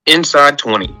Inside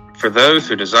 20, for those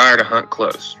who desire to hunt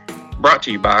close. Brought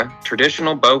to you by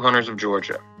Traditional Bow Hunters of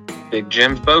Georgia, Big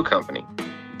Jim's Bow Company,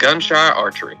 Gunshy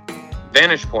Archery,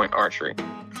 Vantage Point Archery,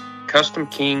 Custom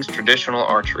Kings Traditional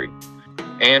Archery,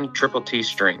 and Triple T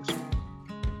Strings.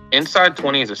 Inside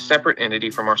 20 is a separate entity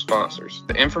from our sponsors.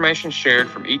 The information shared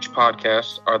from each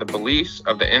podcast are the beliefs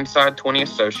of the Inside 20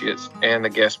 associates and the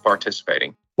guests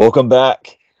participating. Welcome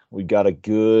back. We got a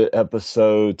good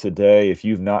episode today. If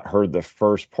you've not heard the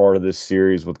first part of this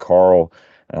series with Carl,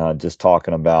 just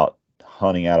talking about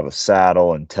hunting out of a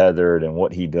saddle and tethered and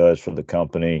what he does for the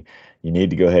company, you need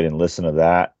to go ahead and listen to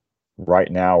that.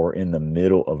 Right now, we're in the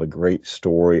middle of a great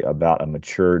story about a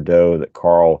mature doe that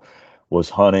Carl was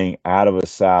hunting out of a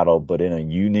saddle, but in a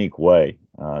unique way.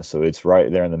 So it's right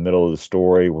there in the middle of the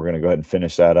story. We're going to go ahead and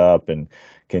finish that up and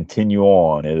continue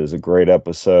on. It is a great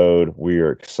episode. We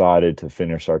are excited to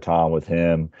finish our time with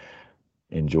him.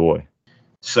 Enjoy.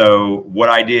 So what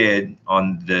I did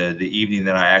on the evening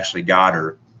that I actually got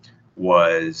her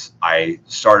was I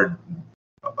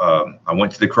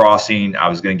went to the crossing. I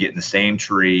was going to get in the same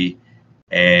tree,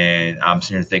 and I'm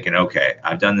sitting here thinking, okay,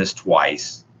 I've done this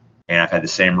twice and I've had the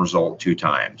same result 2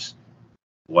 times.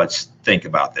 Let's think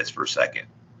about this for a second.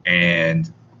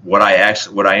 And what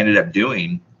I ended up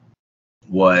doing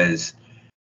was,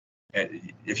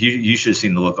 if you should have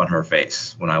seen the look on her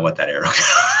face when I let that arrow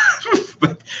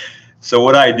go. So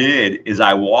what I did is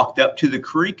I walked up to the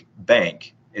creek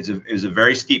bank. It was a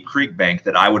very steep creek bank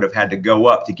that I would have had to go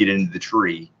up to get into the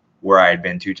tree where I had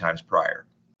been 2 times prior.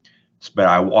 But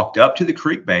I walked up to the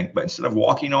creek bank, but instead of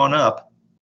walking on up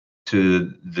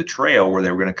to the trail where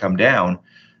they were going to come down,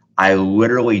 I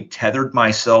literally tethered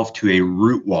myself to a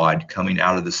root wad coming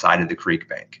out of the side of the creek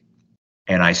bank,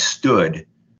 and I stood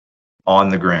on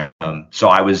the ground. So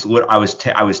I was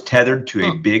tethered to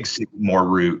a big sycamore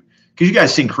root, because you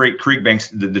guys seen creek banks.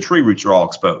 The tree roots are all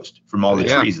exposed from all the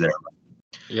trees there.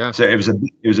 Yeah. So it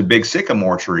was a big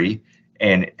sycamore tree,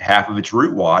 and half of its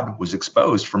root wad was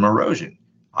exposed from erosion.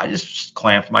 I just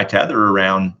clamped my tether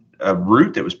around a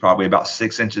root that was probably about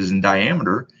 6 inches in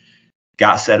diameter,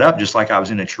 got set up just like I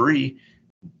was in a tree,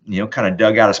 kind of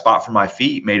dug out a spot for my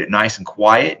feet, made it nice and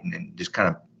quiet, and just kind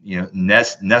of,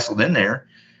 nestled in there.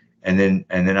 And then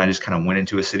I just kind of went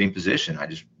into a sitting position. I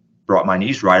just brought my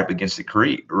knees right up against the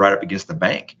creek, right up against the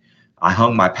bank. I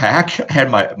hung my pack, had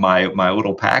my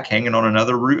little pack hanging on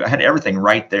another root. I had everything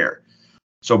right there.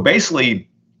 So basically,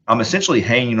 I'm essentially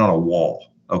hanging on a wall,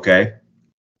 okay?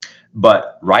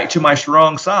 But right to my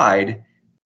strong side,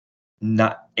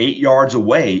 not 8 yards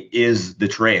away, is the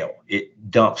trail.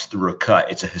 It dumps through a cut.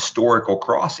 It's a historical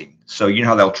crossing. So you know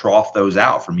how they'll trough those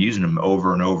out from using them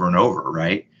over and over and over,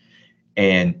 right?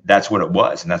 And that's what it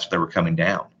was. And that's what they were coming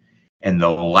down. And the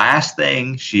last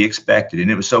thing she expected,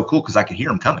 and it was so cool because I could hear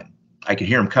them coming. I could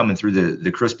hear them coming through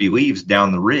the crispy leaves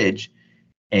down the ridge.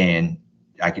 And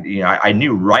I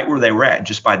knew right where they were at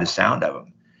just by the sound of them.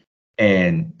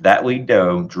 And that lead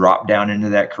doe dropped down into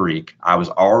that creek. I was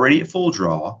already at full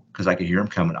draw because I could hear them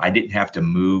coming. I didn't have to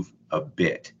move a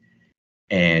bit.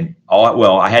 And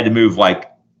I had to move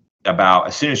like about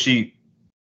as soon as she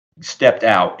stepped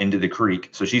out into the creek.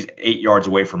 So she's 8 yards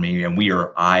away from me, and we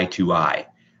are eye to eye.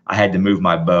 I had to move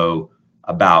my bow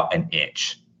about an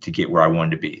inch to get where I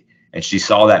wanted to be. And she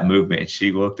saw that movement, and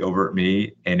she looked over at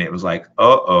me, and it was like,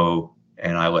 uh-oh,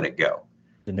 and I let it go.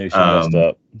 You knew she messed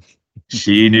up.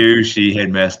 She knew she had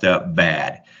messed up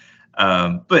bad.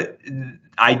 But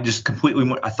I just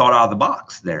I thought out of the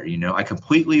box there, I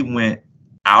completely went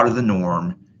out of the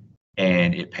norm,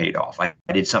 and it paid off. I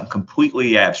did something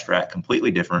completely abstract,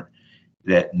 completely different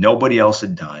that nobody else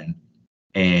had done.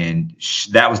 And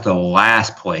that was the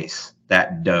last place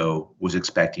that doe was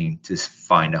expecting to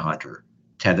find a hunter,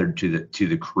 tethered to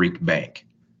the creek bank,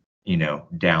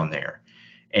 down there.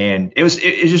 And it was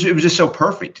just so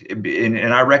perfect.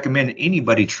 And I recommend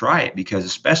anybody try it, because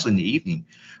especially in the evening,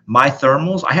 my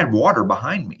thermals, I had water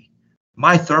behind me.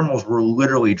 My thermals were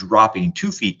literally dropping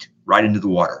 2 feet right into the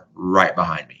water right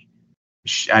behind me.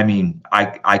 I mean,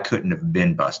 I couldn't have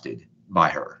been busted by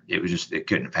her. It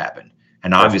couldn't have happened.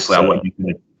 And obviously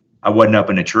I wasn't up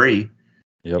in a tree,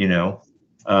 Yep.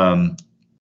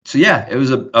 So yeah, it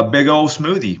was a big old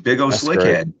smoothie, big old slick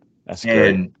head. That's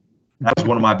great. And that was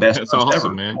one of my best. That's awesome,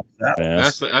 ever. Man.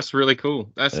 Yeah, That's really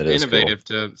cool. That's innovative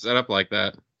to set up like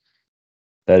that.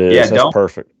 That is. Yeah, that's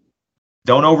perfect.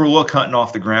 Don't overlook hunting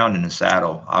off the ground in the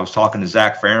saddle. I was talking to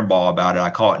Zach Fehrenball about it.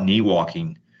 I call it knee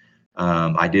walking.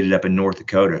 I did it up in North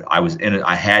Dakota.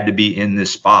 I had to be in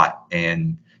this spot,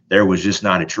 and there was just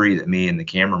not a tree that me and the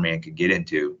cameraman could get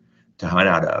into to hunt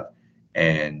out of.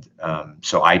 And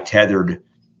so I tethered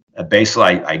Basically,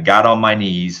 I got on my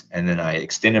knees and then I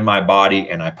extended my body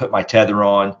and I put my tether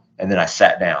on and then I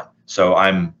sat down. So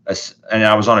and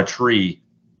I was on a tree.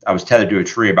 I was tethered to a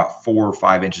tree about 4 or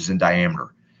 5 inches in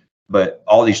diameter, but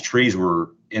all these trees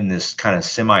were in this kind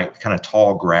of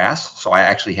tall grass. So I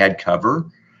actually had cover.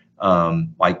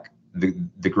 Like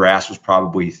the grass was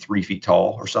probably 3 feet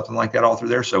tall or something like that all through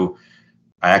there. So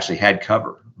I actually had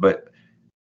cover. But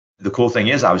the cool thing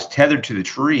is I was tethered to the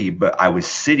tree, but I was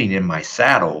sitting in my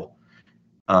saddle.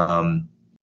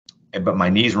 But my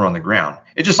knees were on the ground.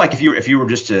 It's just like if you were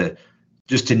just to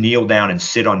kneel down and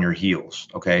sit on your heels.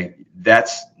 Okay.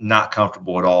 That's not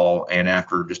comfortable at all. And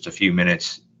after just a few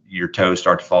minutes, your toes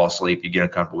start to fall asleep. You get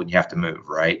uncomfortable and you have to move.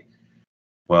 Right.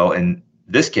 Well, in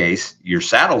this case, your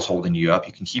saddle's holding you up.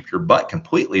 You can keep your butt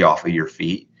completely off of your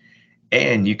feet,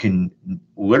 and you can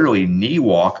literally knee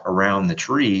walk around the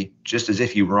tree just as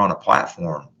if you were on a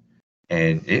platform.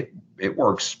 And it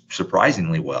works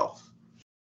surprisingly well.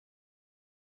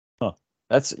 Huh.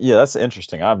 That's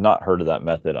interesting. I've not heard of that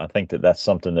method. I think that's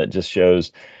something that just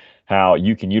shows how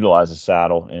you can utilize a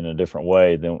saddle in a different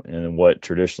way than what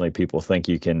traditionally people think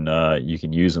you can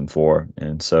use them for.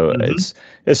 And so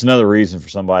it's another reason for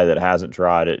somebody that hasn't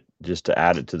tried it just to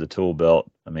add it to the tool belt.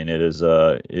 I mean, it is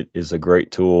a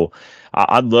great tool.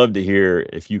 I'd love to hear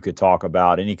if you could talk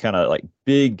about any kind of like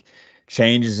big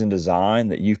changes in design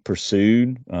that you've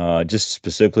pursued, just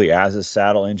specifically as a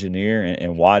saddle engineer,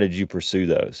 and why did you pursue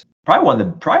those? Probably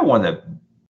one of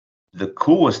the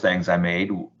coolest things I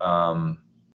made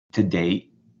to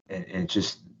date, and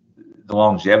just the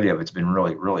longevity of it's been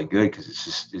really, really good because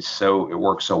it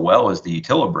works so well as the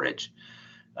Utilibridge.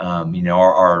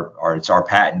 It's our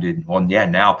patented,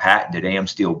 now patented AM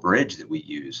steel bridge that we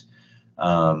use.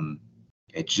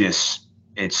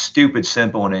 It's stupid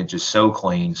simple, and it's just so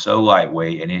clean, so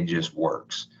lightweight, and it just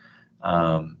works.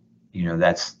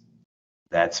 That's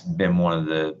been one of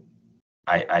the,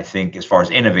 I think, as far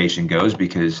as innovation goes,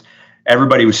 because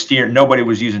nobody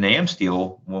was using AM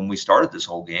steel when we started this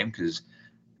whole game, because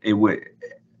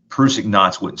Prusik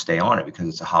knots wouldn't stay on it because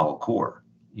it's a hollow core,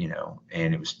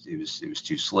 and it was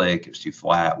too slick, it was too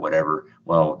flat, whatever.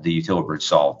 Well, the Utilibridge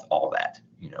solved all that,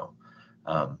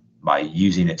 by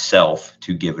using itself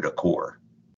to give it a core,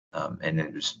 and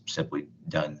it was simply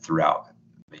done throughout,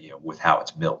 with how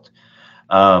it's built.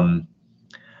 The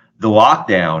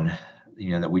lockdown,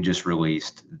 that we just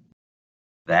released,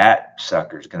 that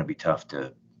sucker is going to be tough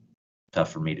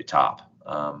for me to top.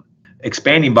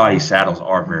 Expanding body saddles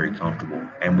are very comfortable,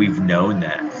 and we've known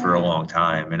that for a long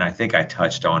time. And I think I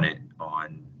touched on it I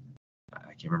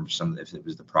can't remember if it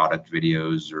was the product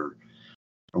videos or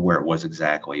where it was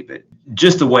exactly, but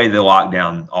just the way the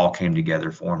lockdown all came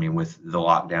together for me with the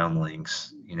lockdown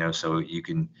links, so you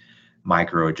can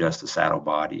micro adjust the saddle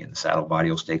body, and the saddle body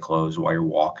will stay closed while you're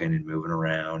walking and moving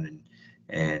around,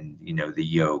 and the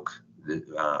yoke,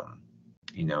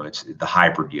 it's the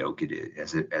hybrid yoke, it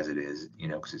is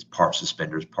because it's part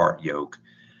suspenders, part yoke.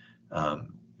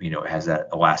 It has that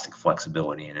elastic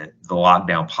flexibility in it. The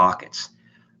lockdown pockets,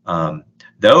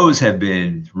 those have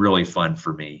been really fun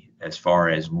for me as far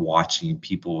as watching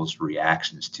people's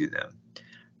reactions to them.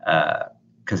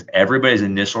 Because everybody's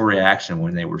initial reaction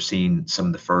when they were seeing some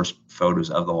of the first photos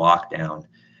of the lockdown,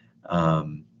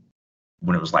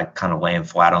 when it was like kind of laying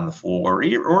flat on the floor,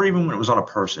 or even when it was on a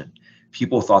person,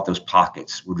 people thought those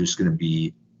pockets were just going to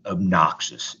be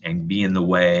obnoxious and be in the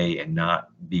way and not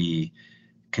be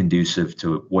conducive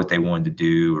to what they wanted to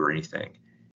do or anything.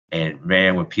 And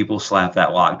man, when people slap that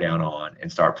lockdown on and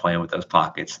start playing with those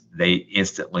pockets, they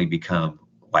instantly become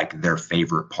like their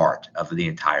favorite part of the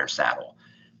entire saddle,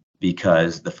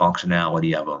 because the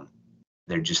functionality of them,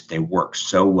 they work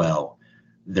so well.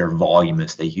 They're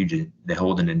voluminous. They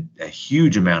hold in a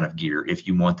huge amount of gear if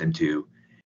you want them to,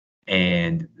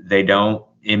 and they don't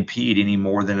impede any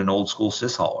more than an old school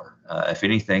cis hauler. If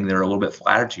anything, they're a little bit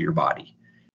flatter to your body.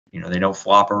 They don't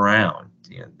flop around.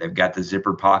 They've got the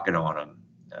zipper pocket on them.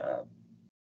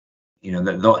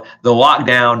 The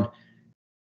lockdown.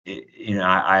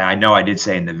 I know I did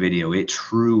say in the video, it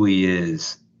truly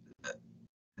is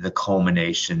the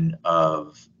culmination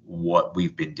of what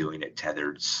we've been doing at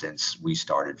Tethered since we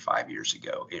started 5 years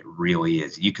ago. It really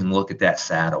is. You can look at that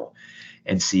saddle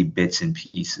and see bits and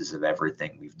pieces of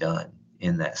everything we've done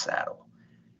in that saddle.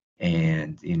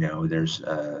 And, there's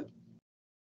a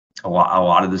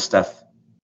lot of the stuff,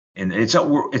 and it's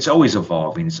always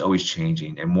evolving. It's always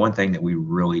changing. And one thing that we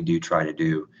really do try to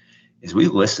do is we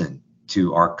listen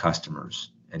to our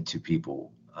customers and to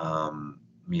people.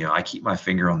 I keep my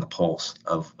finger on the pulse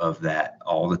of that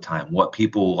all the time, what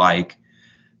people like,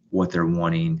 what they're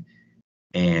wanting.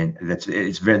 And that's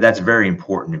very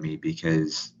important to me,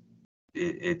 because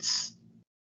it's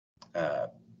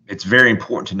very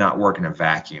important to not work in a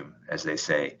vacuum, as they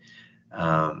say.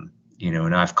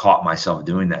 And I've caught myself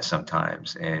doing that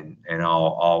sometimes, and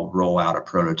I'll roll out a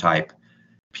prototype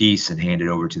piece and hand it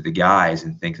over to the guys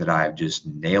and think that I've just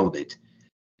nailed it.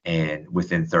 And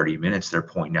within 30 minutes, they're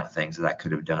pointing out things that I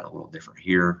could have done a little different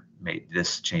here, made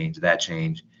this change, that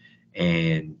change,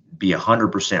 and be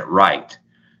 100% right.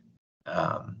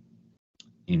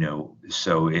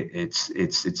 So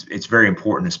it's very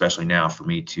important, especially now, for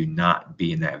me to not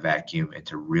be in that vacuum and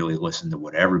to really listen to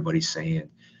what everybody's saying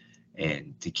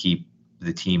and to keep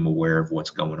the team aware of what's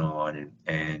going on.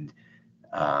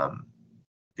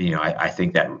 I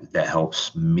think that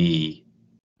helps me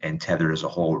and Tether as a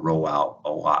whole roll out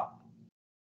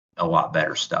a lot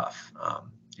better stuff.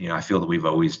 I feel that we've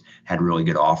always had really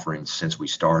good offerings since we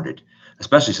started,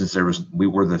 especially since we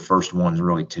were the first ones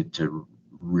really to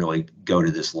really go to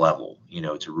this level,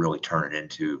 to really turn it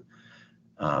into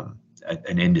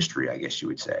an industry, I guess you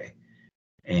would say.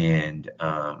 And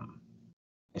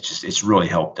it's really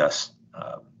helped us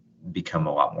become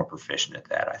a lot more proficient at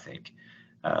that, I think.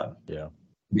 Yeah.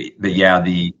 But yeah,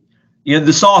 the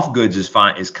soft goods is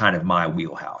fine, is kind of my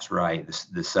wheelhouse, right?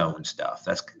 The sewing stuff.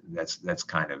 That's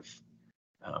kind of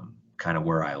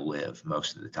where I live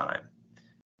most of the time.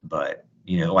 But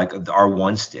like our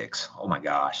one sticks, oh my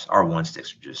gosh, our one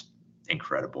sticks are just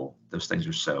incredible. Those things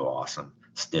are so awesome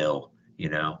still.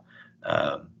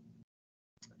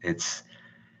 It's,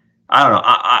 I don't know.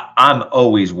 I'm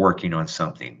always working on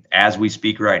something. As we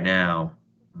speak right now,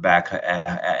 back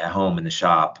at home in the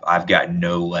shop, I've got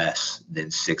no less than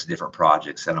 6 different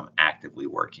projects that I'm actively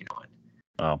working on.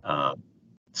 Wow.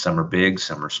 Some are big,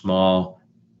 some are small,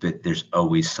 but there's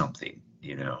always something.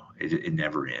 It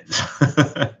never ends.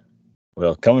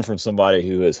 Well, coming from somebody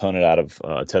who has hunted out of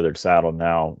a tethered saddle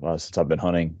now, since I've been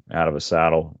hunting out of a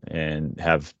saddle and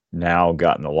have now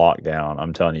gotten the lockdown,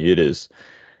 I'm telling you, it is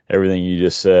everything you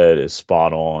just said is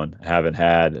spot on. Having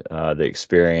had the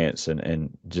experience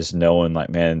and just knowing, like,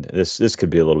 man, this could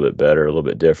be a little bit better, a little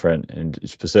bit different, and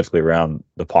specifically around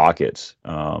the pockets.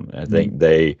 I think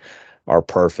they are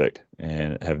perfect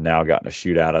and have now gotten a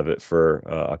shoot out of it for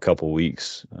a couple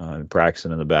weeks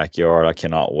practicing in the backyard. I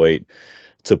cannot wait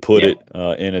to put it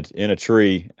in a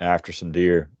tree after some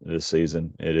deer this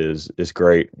season. It's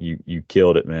great. You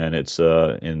killed it, man. It's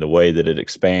in the way that it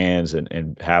expands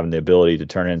and having the ability to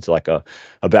turn it into like a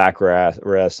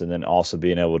backrest, and then also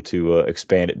being able to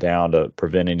expand it down to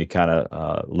prevent any kind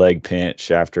of leg pinch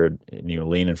after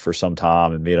leaning for some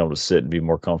time and being able to sit and be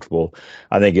more comfortable.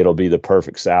 I think it'll be the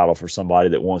perfect saddle for somebody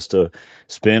that wants to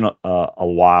spend a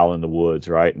while in the woods,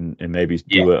 right, and maybe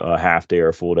do a half day or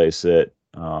a full day sit.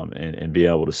 And be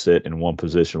able to sit in one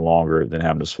position longer than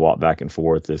having to swap back and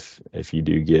forth if you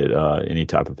do get any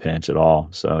type of pinch at all.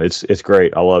 So it's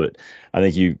great. I love it. I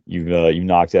think you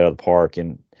knocked it out of the park,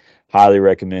 and highly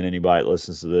recommend anybody that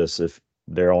listens to this, if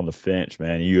they're on the fence,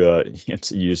 man, you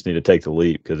just need to take the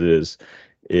leap, because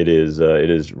it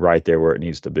is right there where it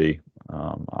needs to be.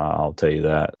 I'll tell you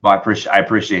that. Well, I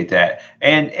appreciate that,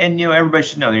 and everybody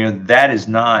should know that is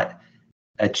not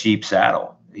a cheap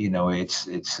saddle.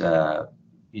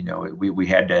 We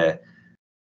had to,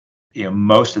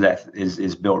 most of that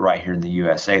is built right here in the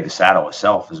USA. The saddle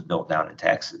itself is built down in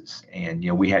Texas, and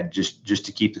we had just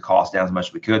to keep the cost down as much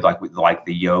as we could, like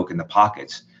the yoke and the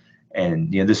pockets,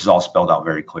 and this is all spelled out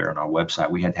very clear on our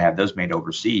website. We had to have those made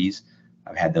overseas.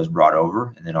 I've had those brought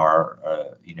over, and then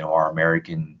our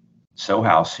American sew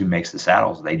house who makes the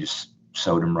saddles, they just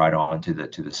sewed them right on to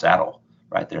the saddle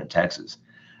right there in Texas.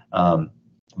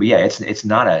 But yeah, it's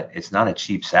not a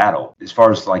cheap saddle. As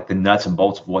far as like the nuts and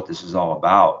bolts of what this is all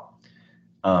about,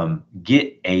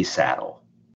 get a saddle.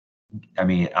 I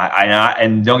mean,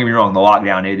 and don't get me wrong, the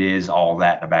lockdown, it is all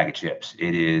that in a bag of chips.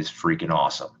 It is freaking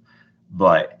awesome.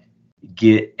 But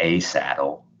get a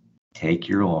saddle, take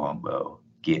your longbow,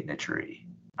 get in a tree.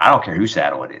 I don't care whose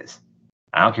saddle it is.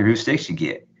 I don't care whose sticks you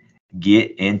get.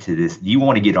 Get into this. You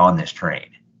want to get on this train.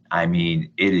 I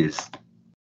mean, it's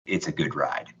a good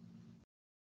ride.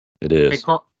 It is.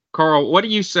 Hey, Carl, what do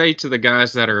you say to the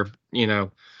guys that are,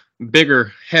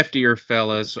 bigger, heftier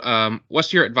fellas?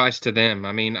 What's your advice to them?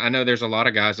 I mean, I know there's a lot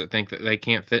of guys that think that they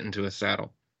can't fit into a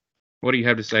saddle. What do you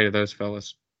have to say to those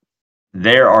fellas?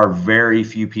 There are very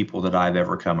few people that I've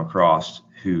ever come across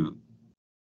who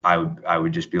I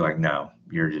would just be like, no,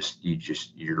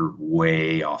 you're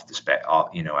way off the spec,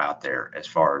 out there as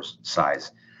far as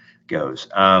size goes.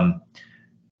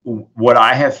 What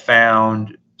I have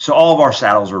found, so all of our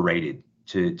saddles are rated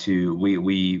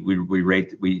we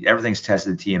rate, everything's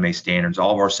tested to TMA standards.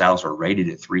 All of our saddles are rated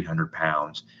at 300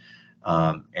 pounds.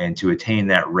 And to attain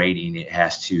that rating, it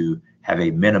has to have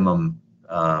a minimum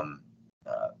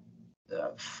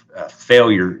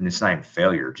failure, and it's not even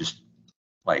failure, just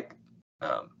like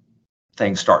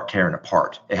things start tearing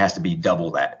apart. It has to be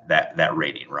double that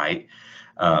rating, right?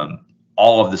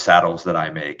 All of the saddles that I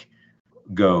make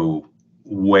go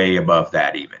way above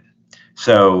that even.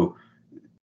 So,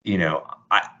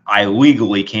 I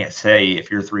legally can't say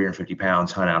if you're 350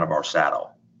 pounds, hunt out of our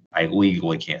saddle. I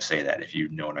legally can't say that, if you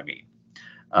know what I mean.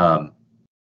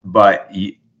 But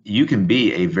you can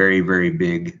be a very, very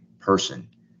big person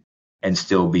and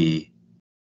still be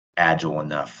agile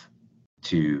enough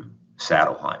to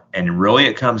saddle hunt. And really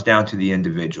it comes down to the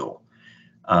individual,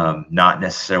 not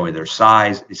necessarily their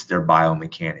size, it's their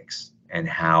biomechanics and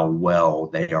how well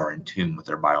they are in tune with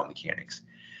their biomechanics.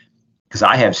 Because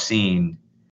I have seen,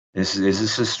 this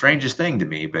is the strangest thing to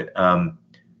me, but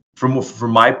from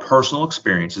my personal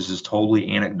experience, this is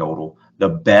totally anecdotal, the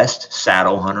best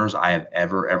saddle hunters I have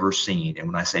ever seen, and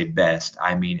when I say best,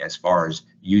 I mean as far as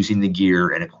using the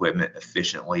gear and equipment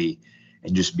efficiently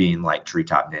and just being like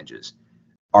treetop ninjas,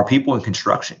 are people in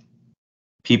construction,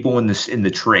 people in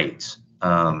the trades,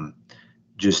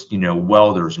 just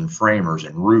welders and framers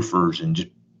and roofers, and just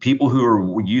people who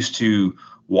are used to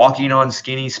walking on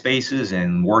skinny spaces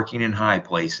and working in high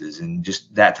places and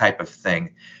just that type of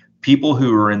thing. People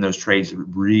who are in those trades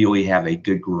really have a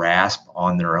good grasp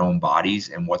on their own bodies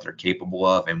and what they're capable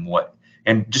of,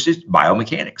 and just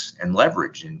biomechanics and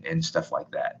leverage and stuff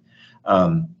like that.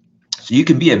 So you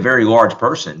can be a very large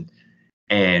person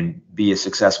and be a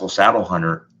successful saddle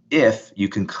hunter if you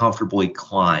can comfortably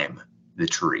climb the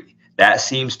tree. That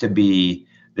seems to be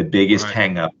the biggest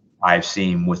hang up I've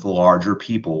seen with larger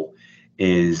people,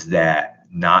 is that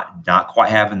not quite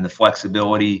having the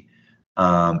flexibility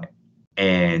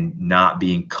and not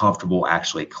being comfortable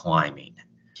actually climbing.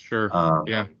 Sure.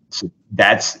 Yeah. So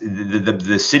that's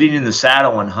the sitting in the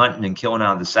saddle and hunting and killing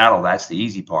out of the saddle. That's the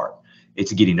easy part.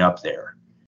 It's getting up there.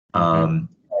 And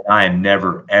I am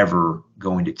never, ever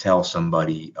going to tell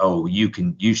somebody, oh,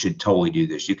 you should totally do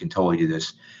this. You can totally do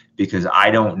this, because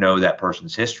I don't know that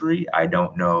person's history. I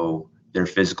don't know their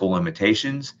physical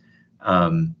limitations.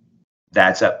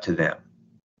 That's up to them,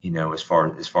 as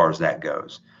far as that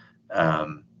goes.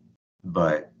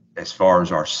 But as far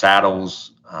as our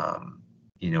saddles,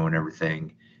 and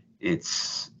everything,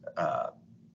 it's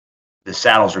the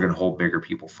saddles are going to hold bigger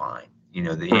people fine.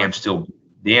 The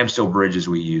Amstel bridges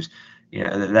we use,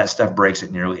 that stuff breaks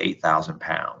at nearly 8,000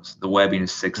 pounds. The webbing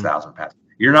is 6,000 pounds.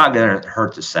 You're not going to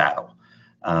hurt the saddle.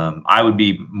 I would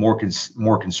be more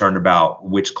concerned about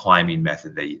which climbing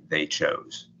method they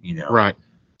chose. Right.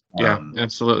 Yeah,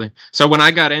 absolutely. So when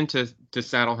I got into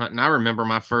saddle hunting, I remember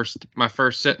my first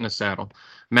sit in a saddle.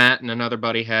 Matt and another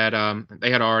buddy had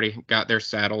already got their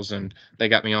saddles, and they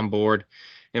got me on board.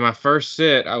 In my first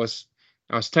sit, I was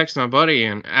texting my buddy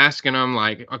and asking him,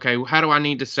 like, okay, how do I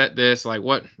need to set this? Like,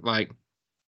 what do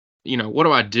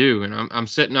I do? And I'm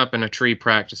sitting up in a tree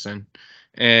practicing,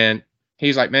 and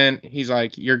he's like, man,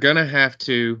 your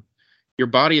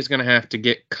body is gonna have to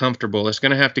get comfortable. It's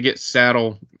gonna have to get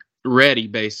saddle ready,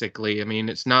 basically. I mean,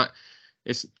 it's not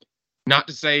to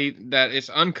say that it's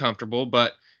uncomfortable,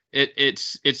 but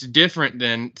it's different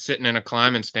than sitting in a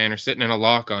climbing stand or sitting in a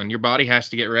lock-on. Your body has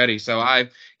to get ready. So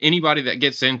anybody that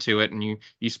gets into it and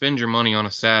you spend your money on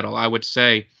a saddle, I would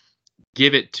say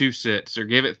give it 2 sits or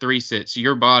give it 3 sits.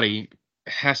 Your body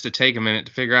has to take a minute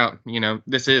to figure out,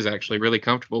 this is actually really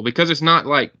comfortable, because it's not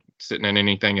like sitting in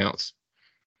anything else.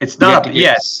 It's not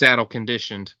saddle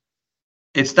conditioned.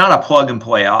 It's not a plug and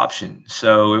play option.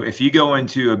 So if you go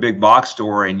into a big box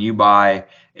store and you buy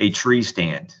a tree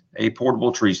stand, a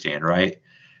portable tree stand, right?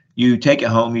 You take it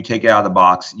home, you take it out of the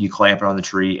box, you clamp it on the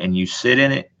tree, and you sit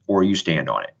in it or you stand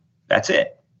on it. That's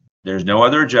it. There's no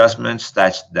other adjustments.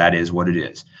 That is what it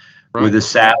is. Right. With the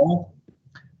saddle,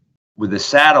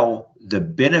 the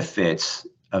benefits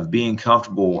of being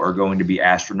comfortable are going to be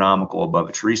astronomical above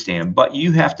a tree stand, but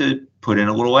you have to put in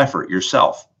a little effort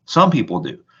yourself. Some people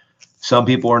do. Some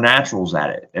people are naturals at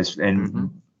it.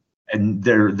 And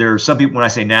there are some people, when I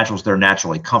say naturals, they're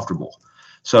naturally comfortable.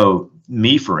 So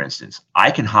me, for instance,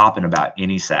 I can hop in about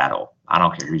any saddle. I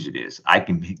don't care whose it is. I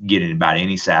can get in about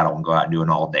any saddle and go out and do an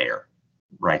all dayer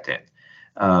right then.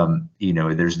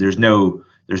 There's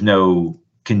no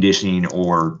conditioning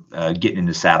or getting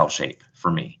into saddle shape for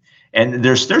me. And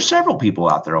there's several people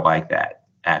out there like that,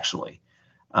 actually.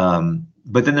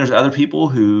 But then there's other people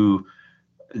who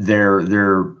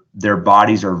their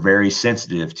bodies are very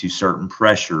sensitive to certain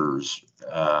pressures,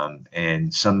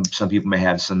 and some people may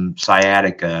have some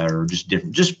sciatica or just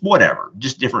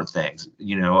different things,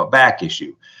 a back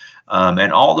issue,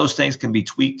 and all those things can be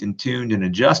tweaked and tuned and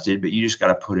adjusted, but you just got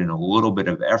to put in a little bit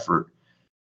of effort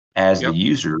as the Yep.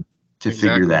 user to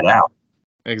figure Exactly. that out.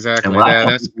 And Exactly. when I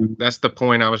tell That's the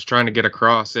point I was trying to get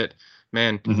across.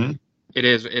 Man, people, it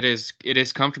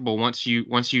is comfortable once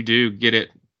you do get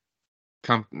it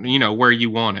where you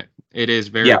want it. It is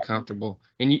yeah, very comfortable.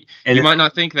 And and you might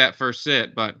not think that first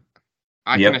sit, but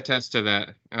I can yep, attest to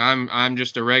that. I'm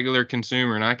just a regular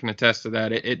consumer, and I can attest to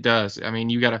that. It does. I mean,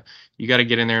 you gotta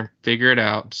get in there and figure it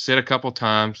out. Sit a couple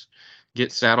times,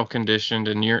 get saddle conditioned,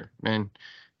 and you're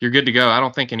good to go. I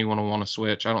don't think anyone will want to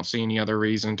switch. I don't see any other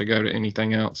reason to go to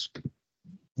anything else.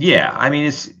 yeah. I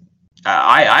mean,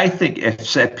 I think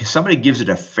if somebody gives it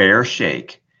a fair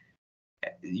shake,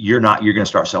 you're going to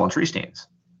start selling tree stands.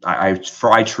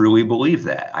 I truly believe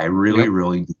that. I really, Yep.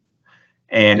 really do.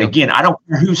 And Yep. again, I don't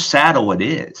care whose saddle it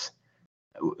is,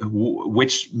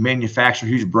 which manufacturer,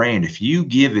 whose brand. If you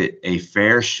give it a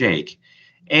fair shake,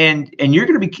 and you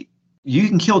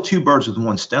can kill two birds with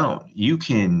one stone. You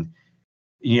can.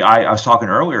 I was talking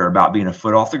earlier about being a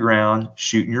foot off the ground,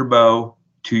 shooting your bow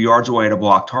 2 yards away at a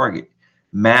block target,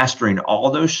 mastering all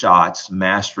those shots,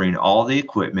 mastering all the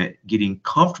equipment, getting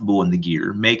comfortable in the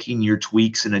gear, making your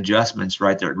tweaks and adjustments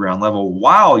right there at ground level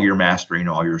while you're mastering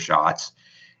all your shots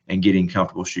and getting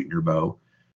comfortable shooting your bow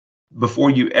before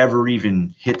you ever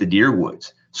even hit the deer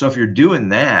woods. So if you're doing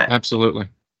that Absolutely.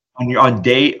 on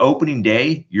opening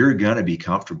day, you're gonna be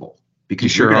comfortable You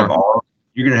because sure are.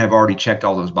 you're gonna have already checked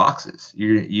all those boxes.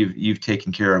 You've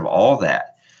taken care of all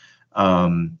that.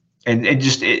 And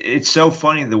just it's so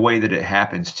funny the way that it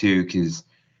happens too, because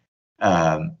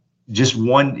just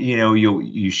one,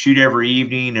 you shoot every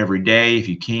evening, every day if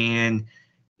you can.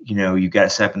 You've got it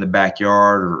set up in the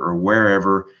backyard or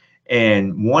wherever.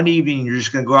 And one evening, you're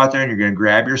just going to go out there and you're going to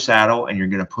grab your saddle and you're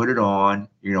going to put it on.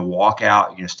 You're going to walk out.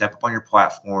 You're going to step up on your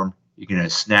platform. You're going to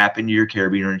snap into your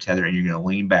carabiner and tether, and you're going to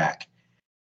lean back.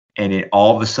 And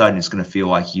all of a sudden, it's going to feel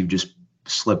like you've just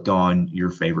slipped on your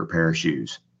favorite pair of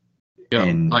shoes. Yep.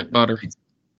 And Like butter. it's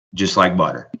just like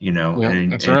butter, Yeah,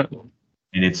 that's and right.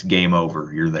 it's game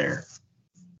over. You're there.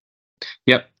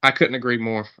 Yep, I couldn't agree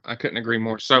more. I couldn't agree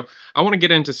more. So I want to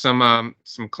get into some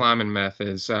climbing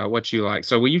methods. What you like.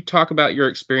 So will you talk about your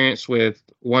experience with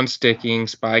one sticking,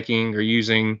 spiking, or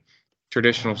using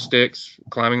traditional sticks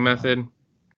climbing method?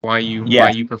 Why Yeah.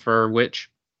 you prefer which?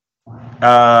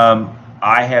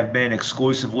 I have been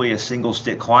exclusively a single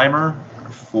stick climber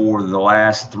for the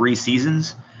last 3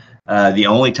 seasons. The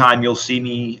only time you'll see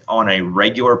me on a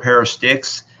regular pair of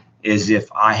sticks is if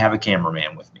I have a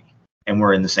cameraman with me and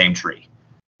we're in the same tree.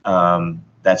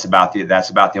 That's about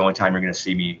the only time you're going to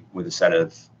see me with a set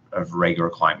of regular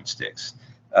climbing sticks.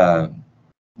 The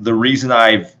reason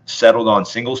I've settled on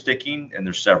single sticking, and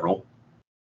there's several,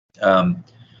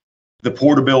 the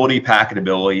portability,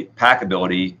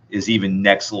 packability is even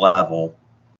next level,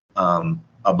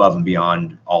 above and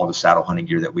beyond all the saddle hunting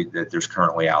gear that there's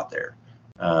currently out there.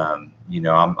 I'm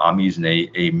using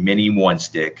a mini one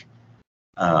stick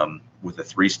with a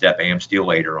 3-step AM steel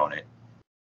lader on it,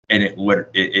 and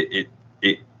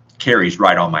it carries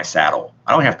right on my saddle.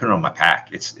 I don't have to put it on my pack.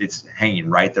 It's hanging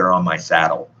right there on my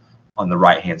saddle on the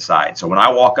right hand side. So when I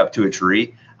walk up to a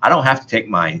tree, I don't have to take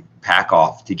my pack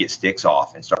off to get sticks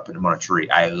off and start putting them on a tree.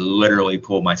 I literally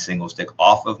pull my single stick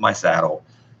off of my saddle,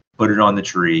 put it on the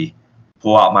tree,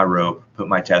 pull out my rope, put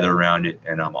my tether around it,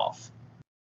 and I'm off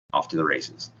to the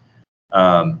races.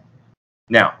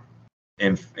 Now,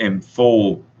 in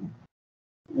full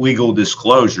legal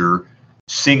disclosure,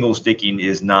 single sticking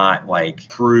is not like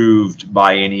approved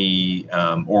by any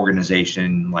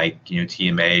organization like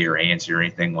TMA or ANSI or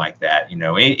anything like that.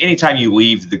 Anytime you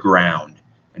leave the ground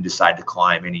and decide to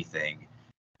climb anything,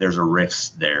 there's a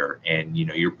risk there, and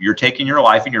you're taking your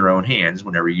life in your own hands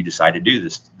whenever you decide to do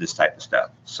this type of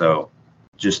stuff. So,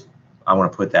 just I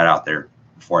want to put that out there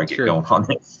before I get going on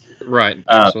this. Right.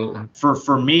 Absolutely.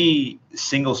 For me,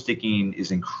 single sticking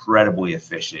is incredibly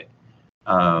efficient.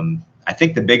 I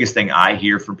think the biggest thing I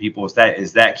hear from people is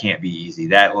that can't be easy.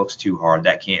 That looks too hard.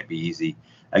 That can't be easy.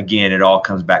 Again, it all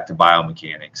comes back to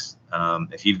biomechanics.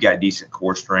 If you've got decent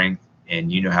core strength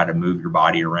and you know how to move your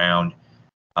body around,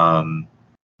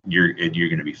 you're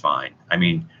going to be fine. I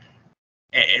mean,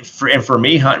 and for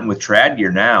me hunting with trad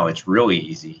gear now, it's really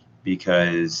easy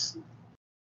because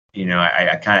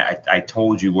I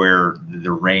told you where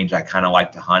the range I kind of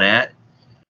like to hunt at,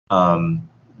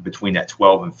 between that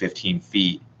 12 and 15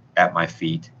 feet at my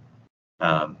feet,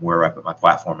 where I put my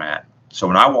platform at. So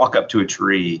when I walk up to a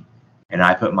tree and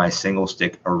I put my single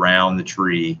stick around the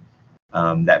tree,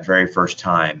 that very first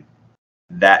time,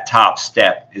 that top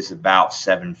step is about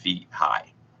 7 feet high.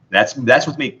 That's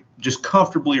with me just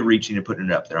comfortably reaching and putting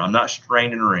it up there. I'm not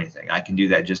straining or anything. I can do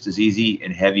that just as easy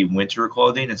in heavy winter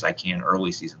clothing as I can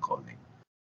early season clothing.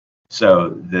 So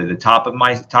the top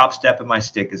step of my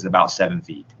stick is about 7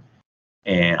 feet,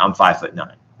 and I'm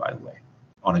 5'9", by the way,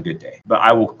 on a good day. But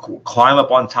I will climb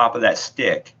up on top of that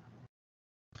stick,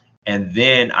 and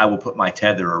then I will put my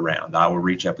tether around. I will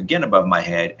reach up again above my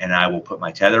head, and I will put my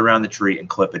tether around the tree and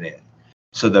clip it in.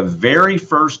 So the very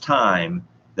first time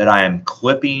that I am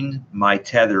clipping my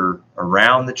tether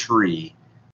around the tree,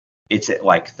 it's at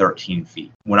like 13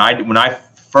 feet.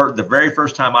 The very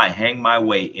first time I hang my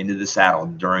weight into the saddle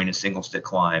during a single stick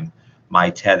climb, my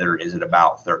tether is at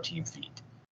about 13 feet.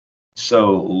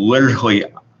 So literally,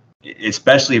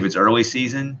 especially if it's early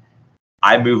season,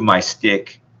 I move my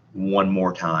stick one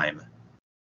more time,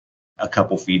 a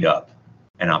couple feet up,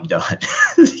 and I'm done.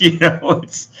 It's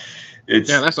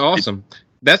yeah, that's awesome.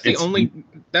 That's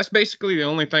basically the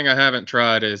only thing I haven't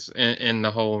tried is in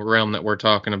the whole realm that we're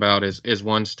talking about is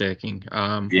one sticking.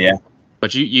 Yeah.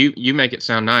 But you make it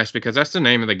sound nice, because that's the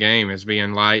name of the game, is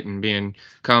being light and being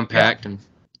compact and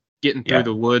getting through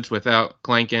the woods without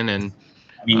clanking. And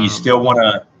I mean, you still want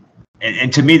to,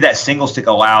 and to me, that single stick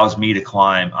allows me to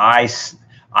climb. I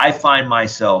find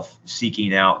myself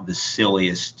seeking out the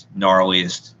silliest,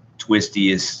 gnarliest,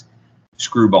 twistiest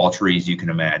screwball trees you can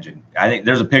imagine. I think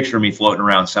there's a picture of me floating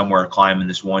around somewhere climbing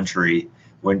this one tree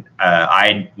when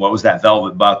what was that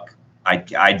velvet buck?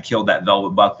 I'd killed that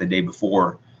velvet buck the day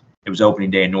before. It was opening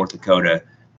day in North Dakota,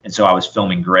 and so I was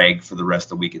filming Greg for the rest of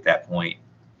the week at that point,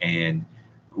 and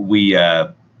we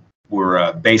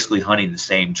were basically hunting the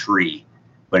same tree,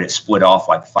 but it split off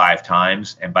like 5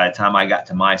 times, and by the time I got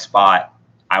to my spot,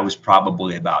 I was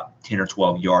probably about 10 or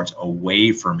 12 yards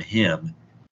away from him,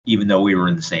 even though we were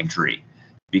in the same tree,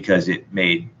 because it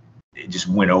just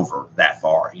went over that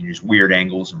far. Just weird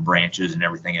angles and branches and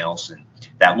everything else, and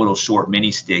that little short mini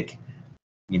stick,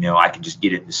 I could just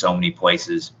get it into so many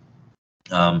places.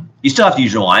 You still have to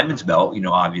use your lineman's belt,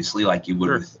 obviously, like you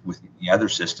would with the other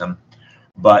system.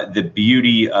 But the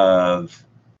beauty of,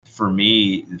 for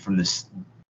me, from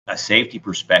a safety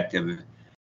perspective,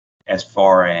 as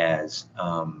far as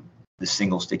the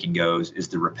single sticking goes, is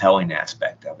the rappelling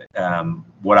aspect of it.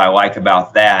 What I like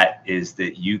about that is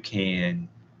that you can.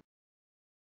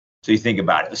 So you think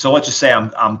about it. So let's just say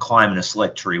I'm climbing a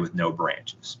slick tree with no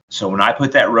branches. So when I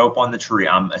put that rope on the tree,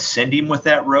 I'm ascending with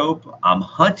that rope, I'm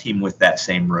hunting with that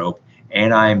same rope,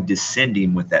 and I'm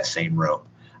descending with that same rope.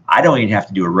 I don't even have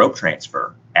to do a rope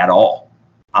transfer at all.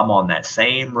 I'm on that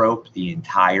same rope the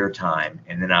entire time,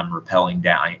 and then I'm rappelling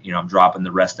down. I'm dropping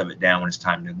the rest of it down when it's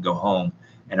time to go home,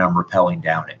 and I'm rappelling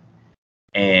down it.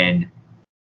 And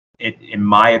in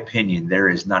my opinion, there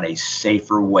is not a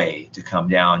safer way to come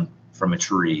down from a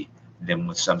tree than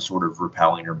with some sort of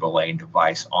rappelling or belaying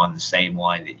device on the same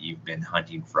line that you've been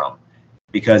hunting from,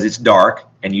 because it's dark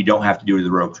and you don't have to do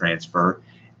the rope transfer,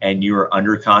 and you're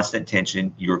under constant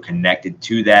tension. You're connected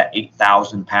to that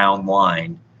 8,000-pound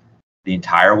line the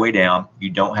entire way down. You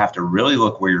don't have to really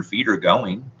look where your feet are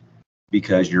going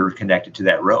because you're connected to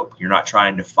that rope. You're not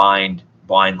trying to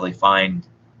blindly find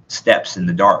steps in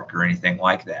the dark or anything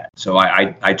like that. So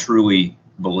I truly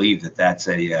believe that's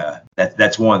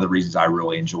one of the reasons I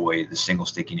really enjoy the single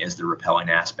sticking, is the rappelling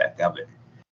aspect of it.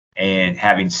 And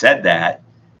having said that,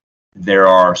 there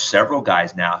are several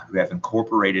guys now who have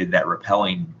incorporated that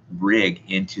rappelling rig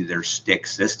into their stick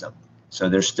system. So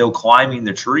they're still climbing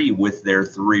the tree with their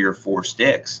 3 or 4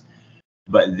 sticks,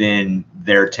 but then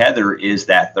their tether is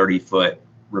that 30-foot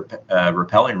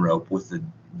rappelling rope with the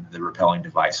rappelling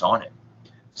device on it.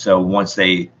 So once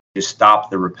they just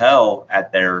stop the rappel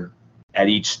at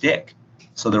each stick,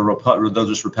 so they'll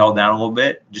just rappel down a little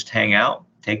bit, just hang out,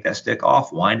 take that stick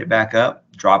off, wind it back up,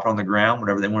 drop it on the ground,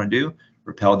 whatever they want to do,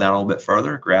 rappel down a little bit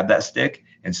further, grab that stick,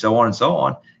 and so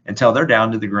on until they're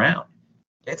down to the ground.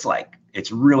 It's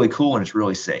really cool, and it's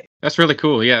really safe. That's really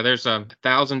cool. Yeah, there's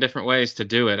 1,000 different ways to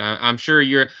do it. I'm sure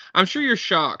you're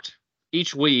shocked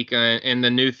each week in the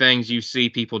new things you see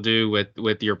people do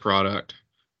with your product.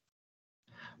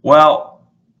 Well,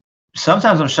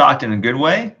 sometimes I'm shocked in a good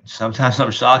way. Sometimes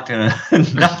I'm shocked in a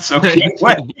not so good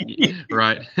way.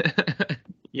 Right.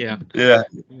 Yeah. Yeah.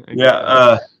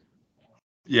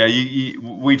 Yeah.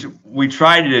 We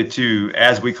try to,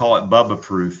 as we call it, Bubba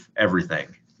proof everything.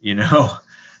 We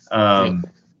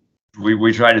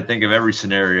try to think of every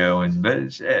scenario, but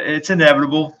it's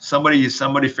inevitable. Somebody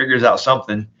figures out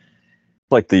something.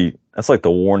 That's like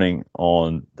the warning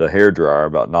on the hairdryer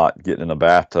about not getting in a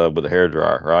bathtub with a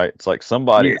hairdryer, right? It's like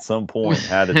somebody at some point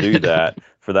had to do that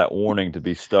for that warning to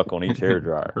be stuck on each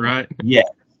hairdryer. Right. Yeah.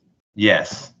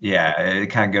 Yes. Yeah. It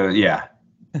kind of goes. Yeah.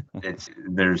 That's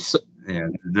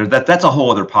a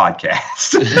whole other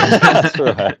podcast. That's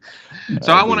right.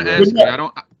 So I want to ask you.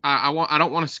 I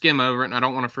don't want to skim over it, and I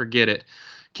don't want to forget it.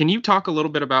 Can you talk a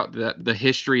little bit about the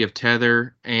history of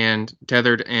tethered and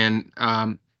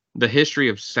the history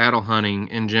of saddle hunting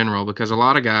in general? Because a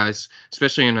lot of guys,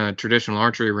 especially in a traditional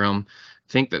archery realm,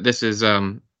 think that this is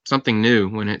something new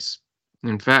when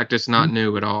in fact, it's not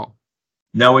new at all.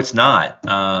 No, it's not.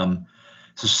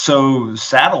 So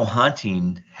saddle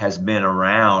hunting has been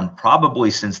around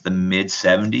probably since the mid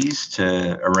 70s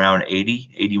to around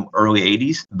 80, early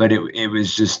 80s. But it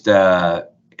was just, and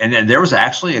then there was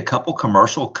actually a couple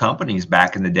commercial companies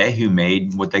back in the day who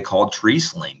made what they called tree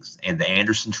slings, and the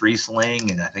Anderson tree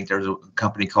sling. And I think there was a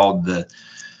company called the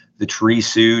Tree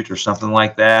Suit or something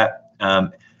like that.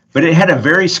 But it had a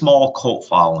very small cult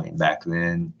following back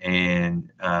then.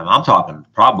 And I'm talking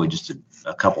probably just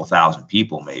a couple thousand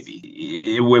people, maybe.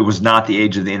 It was not the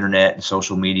age of the internet and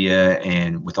social media,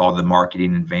 and with all the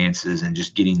marketing advances and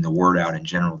just getting the word out in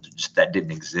general, just that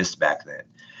didn't exist back then.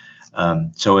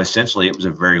 So essentially, it was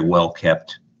a very well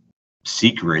kept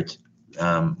secret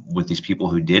with these people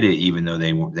who did it, even though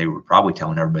they were probably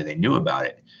telling everybody they knew about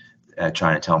it,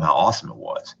 trying to tell them how awesome it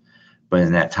was. But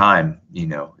in that time, you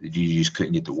just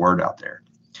couldn't get the word out there.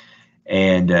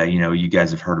 And, you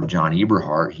guys have heard of John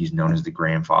Eberhart. He's known as the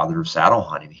grandfather of saddle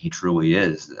hunting. He truly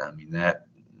is. I mean, that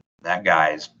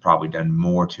guy has probably done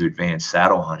more to advance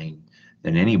saddle hunting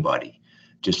than anybody,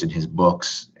 just in his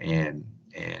books and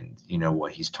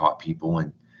what he's taught people.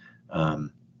 And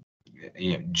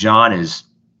John's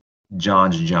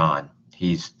John.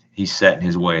 He's set in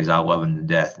his ways. I love him to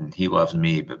death, and he loves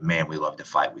me. But man, we love to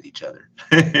fight with each other.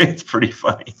 It's pretty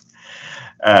funny.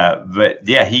 But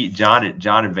yeah, John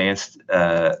advanced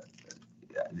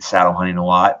saddle hunting a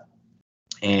lot,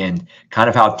 and kind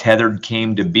of how tethered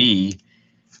came to be,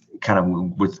 kind of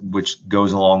which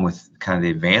goes along with kind of the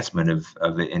advancement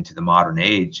of it into the modern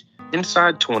age.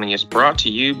 Inside 20 is brought to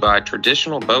you by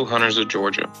Traditional Bow Hunters of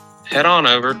Georgia. Head on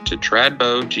over to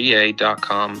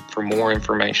tradbowga.com for more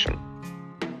information.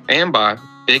 And by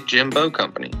Big Jim Bow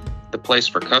Company, the place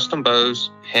for custom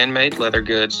bows, handmade leather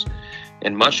goods,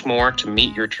 and much more to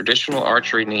meet your traditional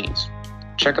archery needs.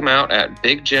 Check them out at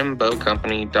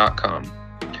bigjimbowcompany.com.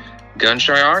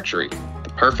 Gunshy Archery,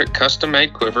 the perfect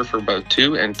custom-made quiver for both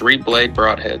 2 and 3 blade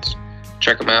broadheads.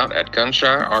 Check them out at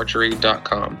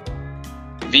gunshyarchery.com.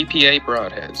 VPA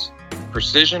Broadheads,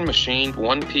 precision machined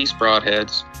one-piece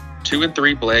broadheads, 2 and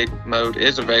 3 blade mode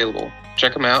is available.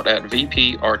 Check them out at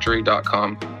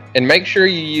vparchery.com. And make sure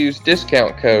you use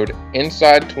discount code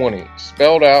INSIDE20,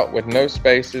 spelled out with no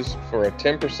spaces, for a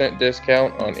 10%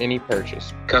 discount on any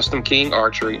purchase. Custom King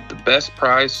Archery, the best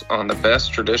price on the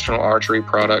best traditional archery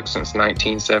product since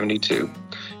 1972.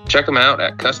 Check them out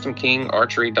at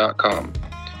customkingarchery.com.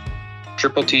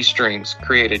 Triple T Strings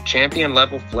created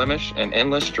champion-level Flemish and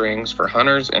endless strings for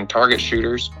hunters and target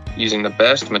shooters using the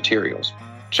best materials.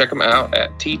 Check them out at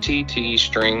TTT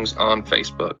Strings on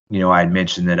Facebook. I had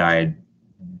mentioned that I had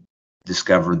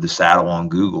discovered the saddle on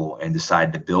Google and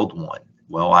decided to build one.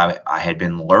 Well, I had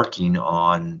been lurking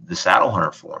on the Saddle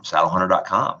Hunter forum,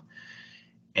 saddlehunter.com.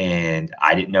 And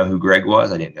I didn't know who Greg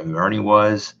was. I didn't know who Ernie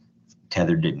was.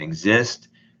 Tether didn't exist.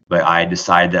 But I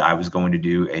decided that I was going to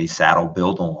do a saddle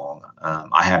build along.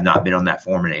 I have not been on that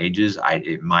forum in ages.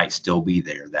 It might still be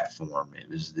there, that forum. It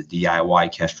was the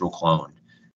DIY Kestrel clone.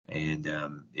 And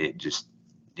it just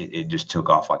took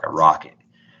off like a rocket.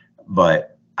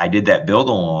 But I did that build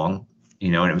along,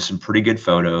 and it was some pretty good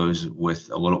photos with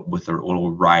a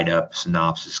little write up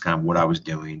synopsis, kind of what I was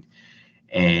doing.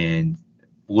 And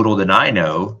little did I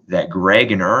know that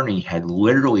Greg and Ernie had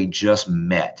literally just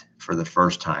met for the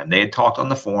first time. They had talked on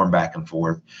the forum back and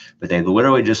forth, but they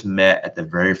literally just met at the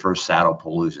very first Saddle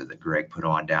Palooza that Greg put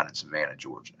on down in Savannah,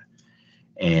 Georgia.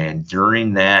 And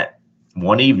during that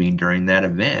one evening, during that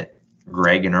event,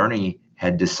 Greg and Ernie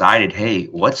had decided, hey,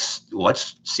 let's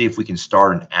see if we can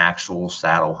start an actual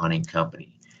saddle hunting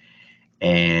company.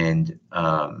 And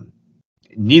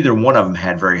neither one of them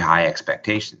had very high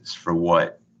expectations for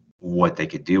what they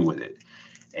could do with it.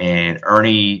 And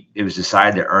it was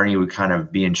decided that Ernie would kind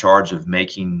of be in charge of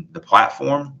making the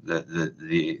platform,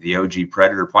 the OG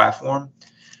Predator platform,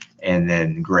 and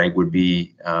then Greg would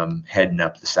be heading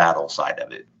up the saddle side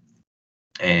of it.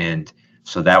 And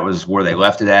so that was where they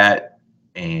left it at.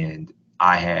 And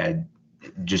I had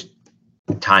just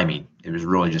timing. It was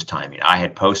really just timing. I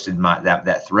had posted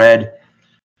that thread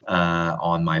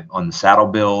on the saddle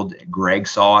build. Greg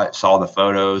saw it, saw the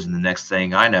photos, and the next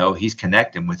thing I know, he's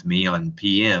connecting with me on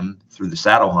PM through the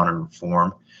Saddle Hunter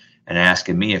forum and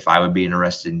asking me if I would be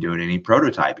interested in doing any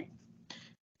prototyping.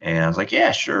 And I was like,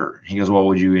 yeah, sure. He goes, well,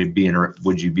 would you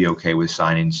be okay with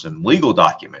signing some legal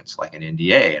documents like an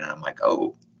NDA? And I'm like,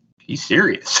 oh, he's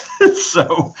serious.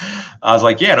 So I was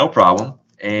like, yeah, no problem.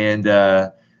 And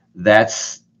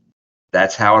that's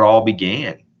that's how it all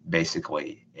began,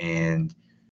 basically. And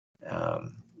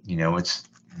it's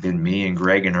been me and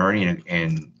Greg and Ernie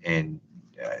and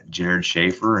Jared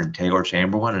Schaefer and Taylor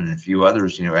Chamberlain and a few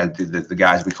others, the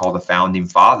guys we call the founding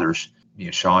fathers,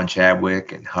 Sean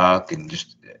Chadwick and Huck and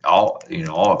just all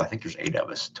of, I think there's 8 of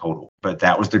us total. But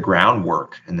that was the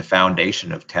groundwork and the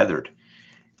foundation of Tethered.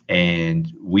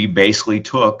 And we basically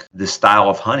took the style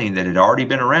of hunting that had already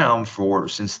been around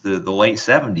since the late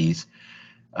 70s.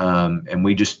 And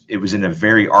it was in a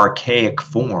very archaic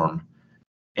form.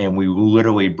 And we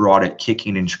literally brought it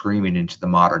kicking and screaming into the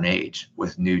modern age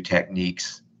with new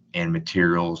techniques and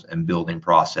materials and building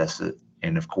processes.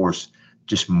 And of course,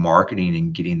 just marketing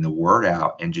and getting the word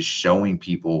out and just showing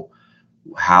people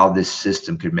how this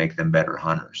system could make them better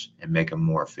hunters and make them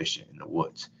more efficient in the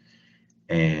woods.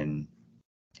 And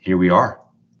here we are.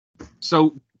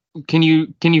 So can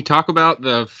you talk about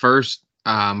the first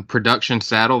production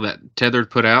saddle that Tethered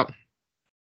put out?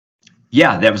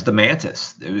 Yeah, that was the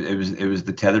Mantis. It was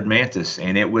the Tethered Mantis,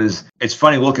 and it's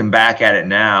funny looking back at it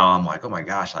now. I'm like, oh my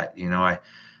gosh,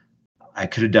 I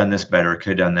could have done this better, could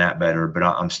have done that better, but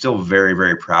I'm still very,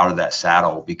 very proud of that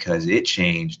saddle because it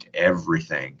changed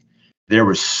everything. There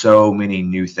were so many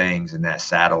new things in that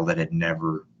saddle that had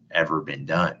never ever been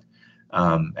done.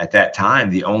 At that time,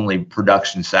 the only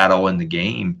production saddle in the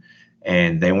game,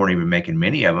 and they weren't even making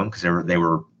many of them because they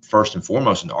were first and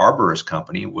foremost an arborist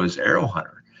company, was Arrow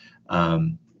Hunter.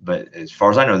 But as far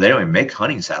as I know, they don't even make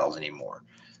hunting saddles anymore.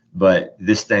 But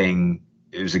this thing,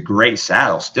 it was a great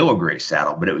saddle, still a great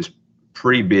saddle, but it was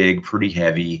pretty big, pretty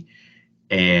heavy.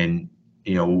 And,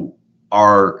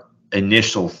 our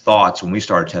initial thoughts when we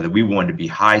started Tethered, we wanted to be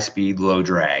high speed, low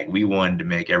drag. We wanted to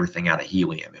make everything out of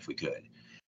helium if we could.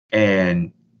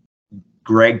 And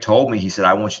Greg told me, he said,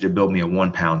 I want you to build me a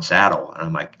 1 pound saddle. And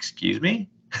I'm like, excuse me?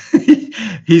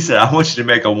 He said, I want you to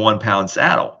make a 1 pound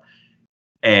saddle.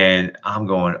 And I'm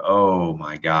going, oh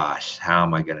my gosh, how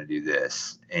am I going to do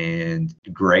this? And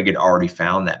Greg had already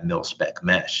found that mil-spec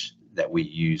mesh that we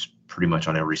use pretty much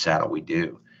on every saddle we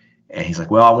do. And he's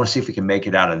like, well, I want to see if we can make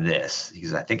it out of this. He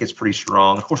says, I think it's pretty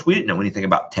strong. Of course, we didn't know anything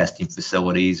about testing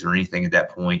facilities or anything at that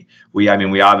point. We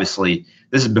obviously,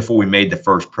 this is before we made the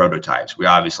first prototypes. We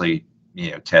obviously,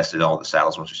 tested all the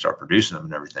saddles once we started producing them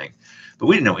and everything. But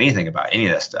we didn't know anything about any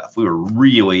of that stuff. We were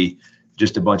really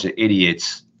just a bunch of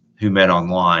idiots who met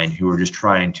online who were just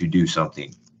trying to do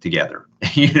something together.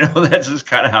 That's just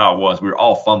kind of how it was. We were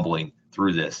all fumbling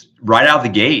through this. Right out the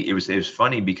gate, it was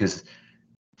funny because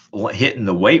hitting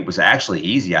the weight was actually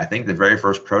easy. I think the very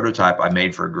first prototype I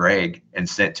made for Greg and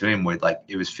sent to him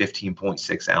it was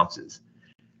 15.6 ounces.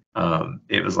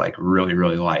 It was like really,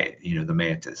 really light, the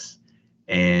Mantis,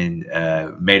 and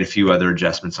made a few other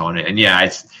adjustments on it. And yeah,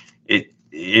 it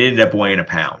ended up weighing a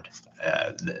pound,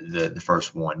 the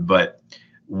first one. But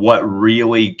what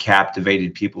really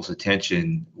captivated people's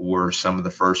attention were some of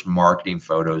the first marketing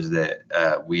photos that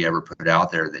we ever put out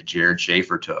there that Jared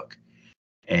Schaefer took.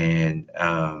 And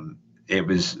it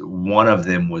was, one of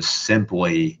them was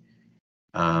simply,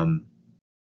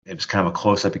 it was kind of a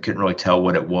close up. You couldn't really tell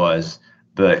what it was,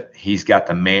 but he's got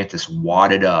the Mantis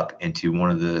wadded up into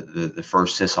one of the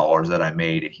first sis haulers that I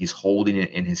made. And he's holding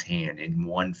it in his hand in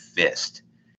one fist.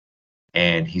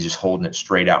 And he's just holding it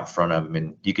straight out in front of him.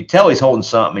 And you could tell he's holding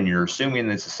something, and you're assuming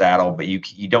it's a saddle, but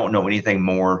you don't know anything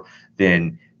more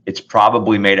than it's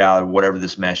probably made out of whatever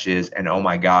this mesh is. And oh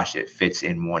my gosh, it fits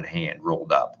in one hand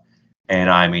rolled up. And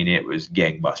it was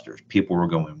gangbusters. People were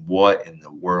going, what in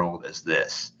the world is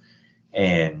this?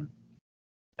 And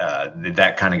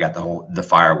that kind of got the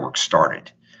fireworks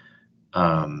started.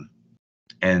 And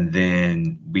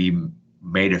then we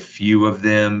made a few of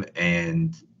them,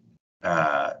 and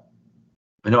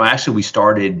no, actually we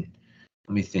started,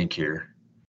 let me think here.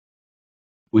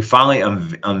 We finally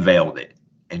unveiled it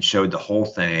and showed the whole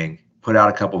thing, put out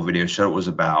a couple of videos, showed what it was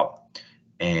about,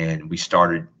 and we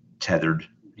started Tethered,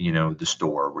 the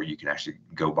store where you can actually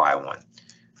go buy one.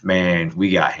 Man,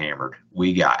 we got hammered.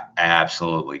 We got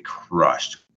absolutely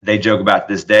crushed. They joke about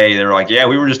this day. They're like, yeah,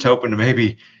 we were just hoping to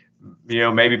maybe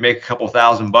make a couple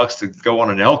 $1,000 to go on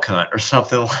an elk hunt or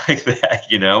something like that,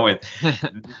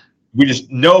 and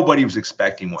nobody was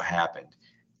expecting what happened.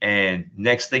 And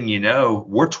next thing you know,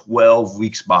 we're 12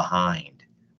 weeks behind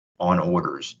on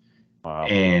orders. Wow.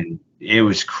 And it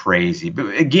was crazy.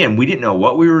 But again, we didn't know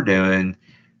what we were doing.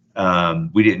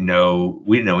 We didn't know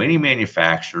any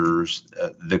manufacturers,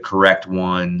 the correct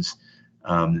ones,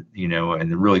 and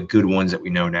the really good ones that we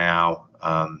know now.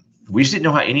 We just didn't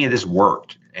know how any of this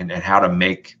worked and how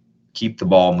to keep the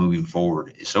ball moving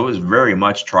forward. So it was very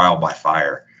much trial by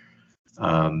fire.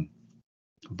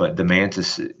 But the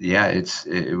Mantis, yeah,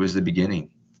 it was the beginning.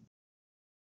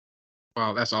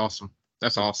 Wow, that's awesome.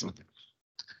 That's awesome.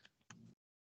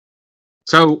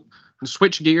 So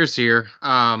switch gears here.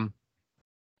 Uh,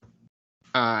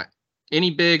 any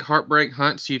big heartbreak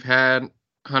hunts you've had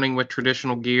hunting with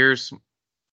traditional gears?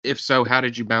 If so, how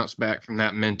did you bounce back from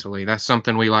that mentally? That's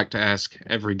something we like to ask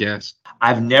every guest.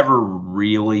 I've never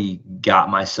really got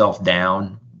myself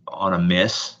down on a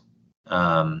miss,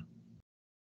 um,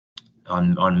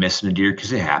 on missing a deer,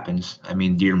 because it happens. I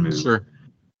mean, deer move.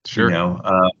 Sure. You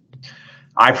know,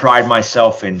 I pride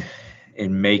myself in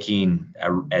making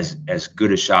as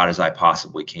good a shot as I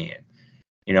possibly can.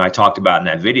 You know, I talked about in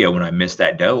that video when I missed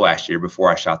that doe last year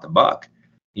before I shot the buck,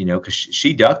 you know, because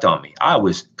she ducked on me. I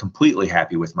was completely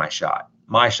happy with my shot.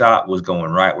 My shot was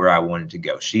going right where I wanted to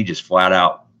go. She just flat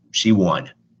out, she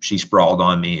won. She sprawled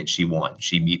on me and she won.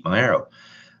 She beat my arrow.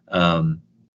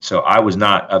 So I was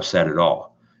not upset at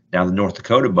all. Now, the North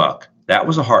Dakota buck, that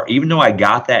was a hard, even though I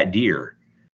got that deer,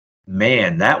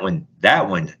 man, that one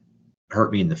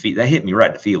hurt me in the feet. That hit me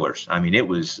right in the feelers. I mean, it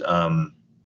was,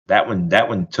 that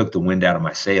one took the wind out of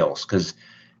my sails, because,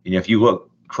 you know, if you look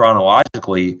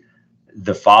chronologically,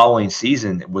 the following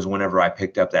season was whenever I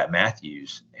picked up that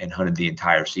Matthews and hunted the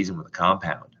entire season with a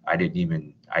compound. I didn't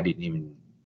even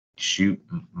shoot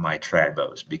my trad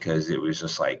bows, because it was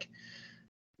just like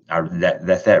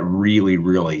that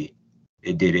really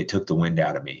it took the wind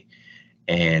out of me,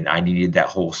 and I needed that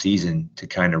whole season to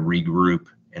kind of regroup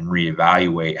and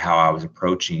reevaluate how I was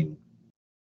approaching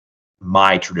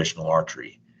my traditional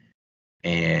archery.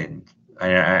 And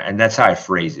that's how I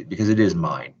phrase it, because it is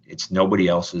mine. It's nobody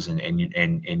else's,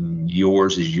 and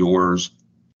yours is yours,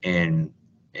 and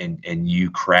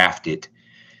you craft it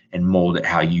and mold it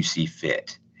how you see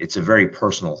fit. It's a very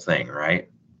personal thing, right?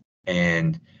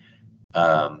 And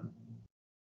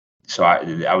so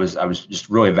I was just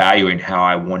really evaluating how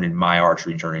I wanted my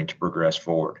archery journey to progress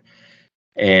forward.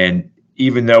 And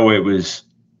even though it was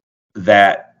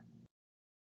that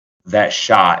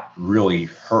shot really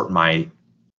hurt my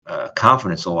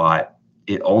confidence a lot,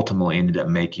 it ultimately ended up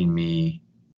making me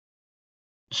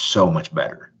so much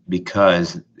better,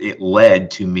 because it led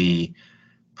to me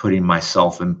putting my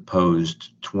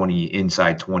self-imposed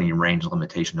inside 20 range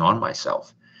limitation on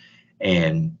myself.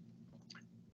 And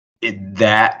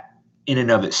that in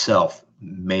and of itself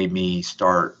made me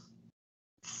start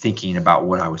thinking about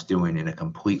what I was doing in a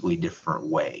completely different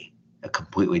way, a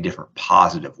completely different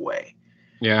positive way.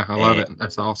 Yeah, I love it.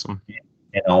 That's awesome.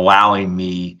 And allowing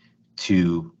me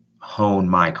to hone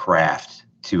my craft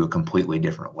to a completely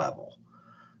different level.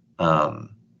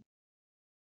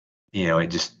 You know,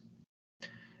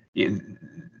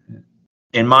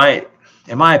 in my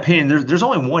opinion, there's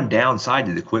only one downside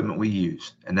to the equipment we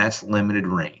use, and that's limited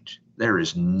range. There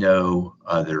is no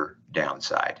other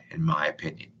downside, in my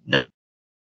opinion. No.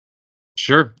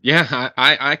 Sure. Yeah,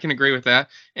 I can agree with that.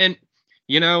 And,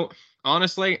 you know,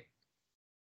 honestly,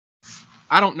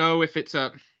 I don't know if it's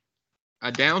a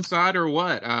downside or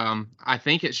what. I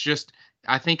think it's just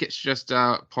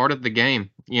part of the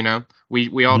game. You know,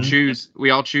 we all choose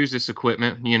this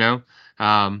equipment. You know,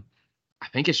 I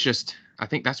think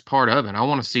that's part of it. I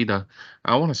want to see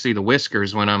the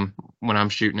whiskers when I'm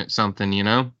shooting at something. You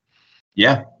know.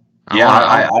 Yeah.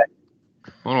 I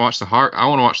want to watch the heart. I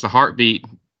want to watch the heartbeat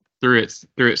through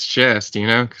its chest. You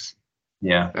know.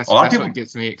 Yeah. That's what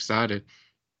gets me excited.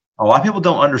 A lot of people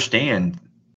don't understand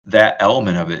that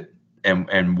element of it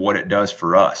and what it does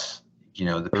for us, you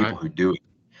know, the people who do it.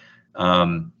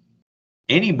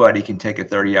 Anybody can take a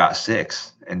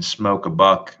 30-06 and smoke a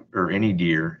buck or any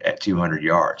deer at 200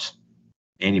 yards.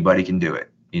 Anybody can do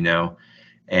it, you know,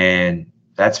 and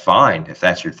that's fine if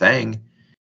that's your thing.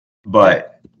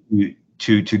 But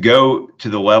to go to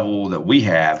the level that we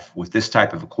have with this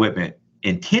type of equipment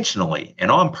intentionally and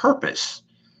on purpose,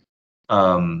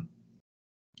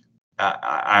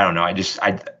 I don't know.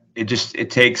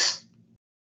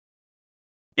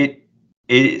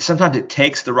 Sometimes it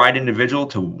takes the right individual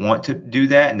to want to do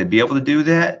that and to be able to do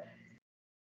that.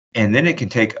 And then it can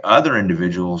take other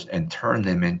individuals and turn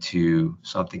them into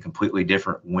something completely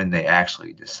different when they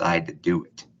actually decide to do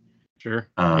it. Sure.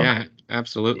 Yeah,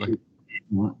 absolutely.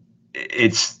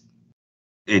 It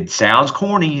sounds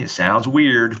corny. It sounds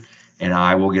weird. And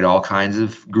I will get all kinds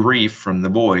of grief from the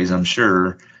boys, I'm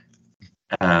sure.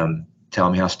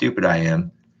 Telling me how stupid I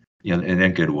am, you know, in a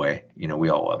good way. You know, we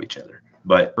all love each other,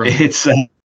 but it's a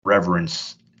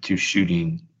reverence to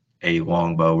shooting a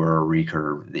longbow or a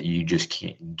recurve that you just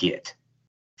can't get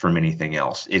from anything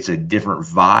else. It's a different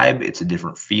vibe. It's a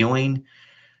different feeling,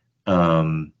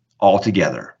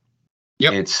 altogether.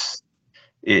 Yep.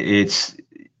 It's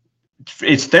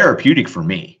therapeutic for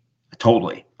me.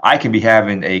 Totally. I can be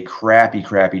having a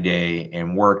crappy day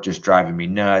and work just driving me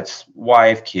nuts,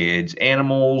 wife, kids,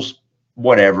 animals,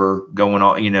 whatever going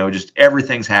on, just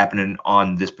everything's happening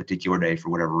on this particular day for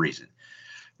whatever reason.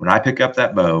 When I pick up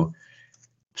that bow,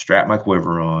 strap my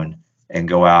quiver on, and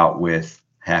go out with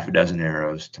half a dozen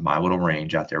arrows to my little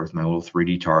range out there with my little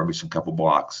 3D targets and a couple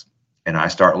blocks, and I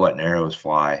start letting arrows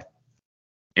fly,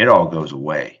 it all goes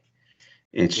away.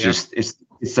 It's just, it's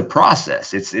the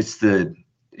process.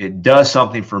 It does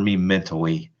something for me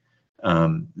mentally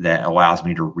that allows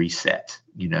me to reset,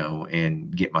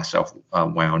 and get myself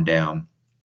wound down.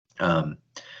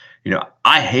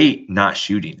 I hate not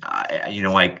shooting.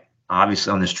 Like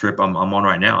obviously on this trip I'm on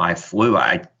right now, I flew.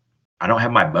 I don't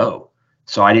have my bow,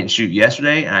 so I didn't shoot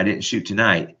yesterday and I didn't shoot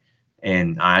tonight.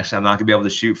 And I'm not going to be able to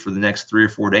shoot for the next 3 or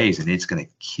 4 days, and it's going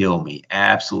to kill me,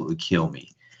 absolutely kill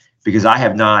me, because I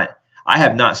have not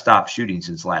stopped shooting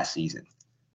since last season.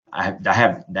 I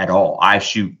have at all. I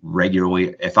shoot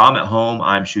regularly. If I'm at home,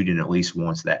 I'm shooting at least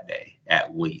once that day,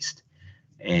 at least.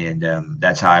 And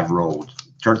that's how I've rolled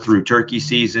through turkey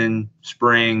season,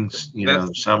 springs,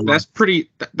 summer. That's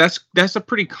a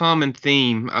pretty common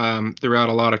theme throughout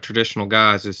a lot of traditional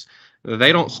guys is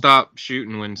they don't stop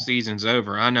shooting when season's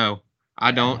over. I know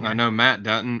I don't, and I know Matt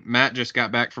doesn't. Matt just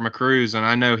got back from a cruise, and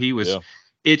I know he was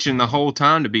itching the whole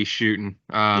time to be shooting.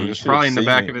 It's probably in the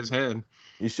back of his head.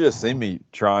 You should have seen me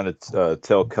trying to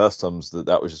tell Customs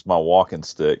that was just my walking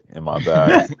stick in my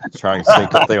bag, trying to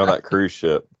sink a thing on that cruise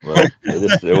ship, but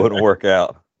it wouldn't work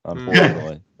out,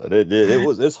 unfortunately. But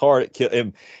it's hard.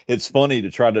 It's funny to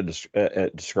try to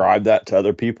describe that to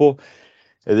other people.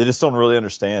 They just don't really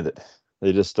understand it.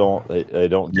 They just don't. They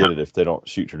don't get it if they don't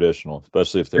shoot traditional,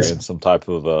 especially if they're in some type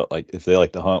of if they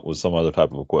like to hunt with some other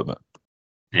type of equipment.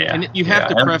 Yeah, and you have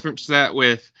to preference that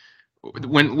with.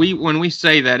 When we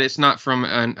say that, it's not from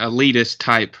an elitist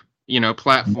type,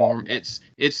 platform.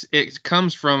 It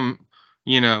comes from,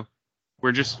 we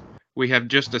have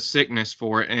just a sickness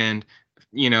for it. And,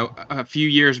 a few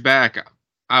years back,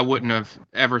 I wouldn't have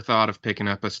ever thought of picking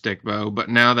up a stick bow. But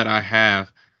now that I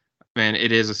have, man,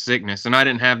 it is a sickness. And I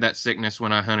didn't have that sickness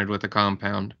when I hunted with a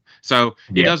compound. So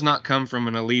it does not come from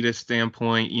an elitist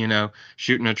standpoint,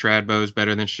 shooting a trad bow is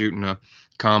better than shooting a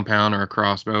compound or a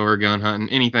crossbow or gun hunting,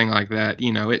 anything like that.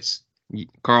 It's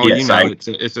Carl. Yes,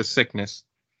 it's a sickness.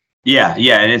 Yeah,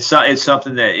 and it's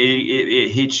something that it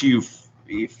hits you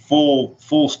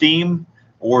full steam,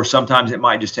 or sometimes it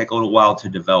might just take a little while to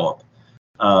develop.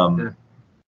 Sure.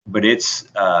 But it's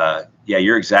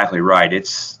you're exactly right.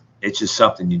 It's just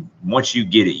something once you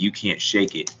get it, you can't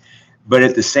shake it. But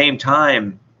at the same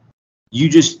time,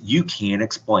 you can't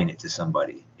explain it to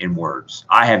somebody in words.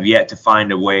 I have yet to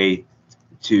find a way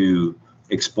to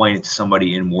explain it to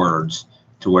somebody in words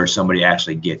to where somebody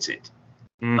actually gets it.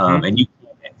 Mm-hmm. And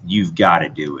you've got to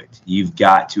do it. You've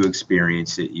got to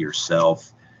experience it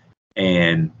yourself,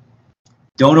 and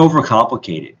don't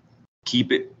overcomplicate it.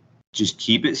 Keep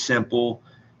it simple.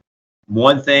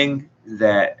 One thing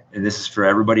and this is for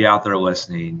everybody out there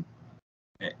listening,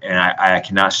 and I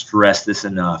cannot stress this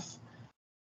enough,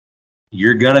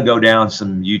 you're going to go down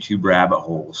some YouTube rabbit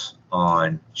holes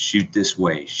on shoot this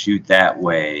way, shoot that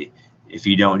way. If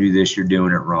you don't do this, you're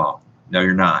doing it wrong. No,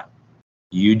 you're not.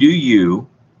 You do you.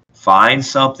 Find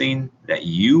something that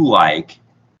you like.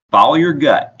 Follow your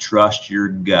gut. Trust your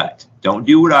gut. Don't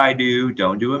do what I do.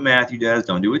 Don't do what Matthew does.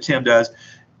 Don't do what Tim does.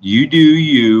 You do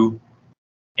you.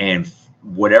 And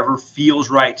whatever feels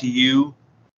right to you,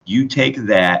 you take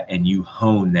that and you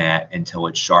hone that until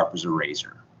it's sharp as a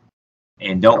razor.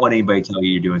 And don't let anybody tell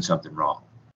you you're doing something wrong.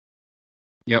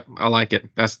 Yep, I like it.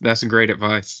 That's great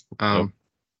advice.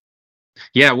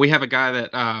 Yeah, we have a guy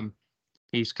that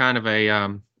he's kind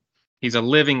of he's a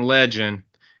living legend,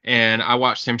 and I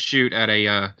watched him shoot at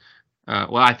a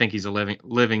I think he's a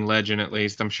living legend at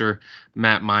least. I'm sure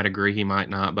Matt might agree, he might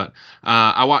not, but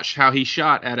I watched how he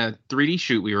shot at a 3D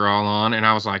shoot we were all on, and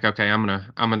I was like, okay, I'm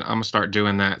gonna start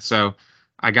doing that. So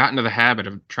I got into the habit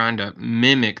of trying to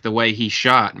mimic the way he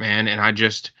shot, man, and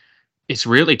it's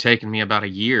really taken me about a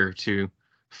year to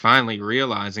finally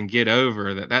realize and get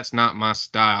over that that's not my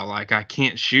style. Like, I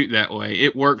can't shoot that way.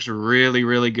 It works really,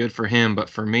 really good for him, but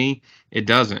for me, it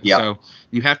doesn't. Yep. So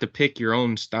you have to pick your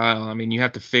own style. I mean, you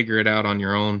have to figure it out on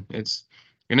your own. It's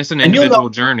an individual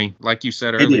journey, like you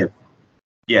said earlier.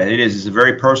 Yeah, it is. It's a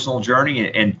very personal journey,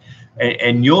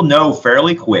 and you'll know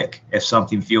fairly quick if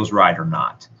something feels right or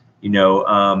not.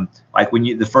 Like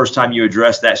when the first time you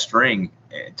address that string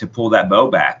to pull that bow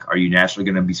back, are you naturally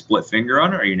going to be split finger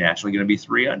on it? Or are you naturally going to be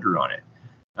 3-under on it?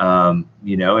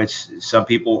 It's some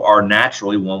people are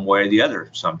naturally one way or the other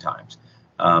sometimes.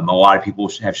 A lot of people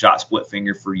have shot split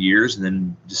finger for years and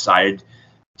then decided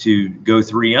to go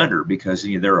 3 under because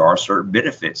there are certain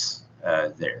benefits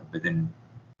there. But then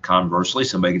conversely,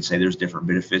 somebody could say there's different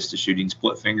benefits to shooting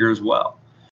split finger as well.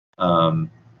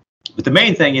 But the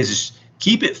main thing is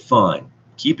keep it fun,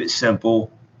 keep it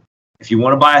simple. If you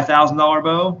want to buy $1,000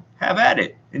 bow, have at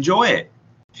it, enjoy it.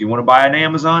 If you want to buy an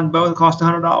Amazon bow that costs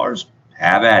 $100,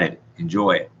 have at it,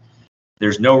 enjoy it.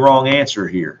 There's no wrong answer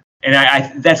here. And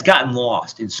I that's gotten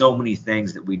lost in so many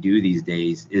things that we do these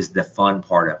days is the fun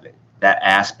part of it, that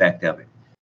aspect of it.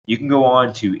 You can go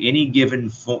on to any given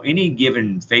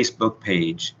Facebook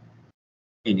page,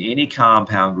 in any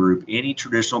compound group, any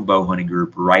traditional bow hunting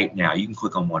group right now. You can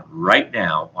click on one right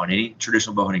now on any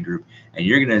traditional bow hunting group, and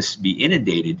you're going to be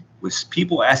inundated with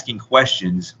people asking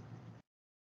questions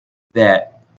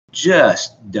that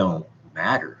just don't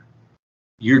matter.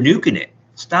 You're nuking it.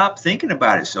 Stop thinking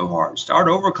about it so hard. Start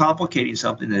overcomplicating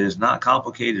something that is not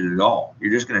complicated at all.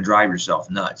 You're just going to drive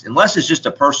yourself nuts. Unless it's just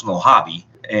a personal hobby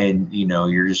and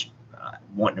you're just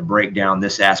wanting to break down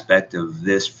this aspect of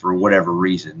this for whatever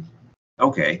reason.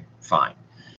 Okay, fine.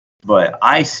 But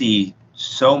I see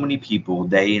so many people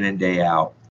day in and day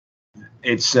out.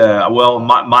 It's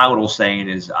my little saying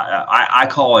is I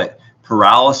call it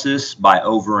paralysis by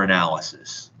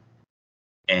overanalysis,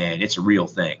 and it's a real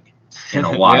thing in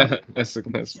a lot. Yeah,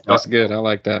 that's good. I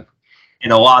like that.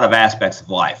 In a lot of aspects of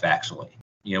life, actually.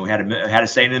 We had a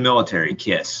saying in the military: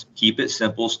 KISS, keep it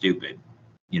simple, stupid.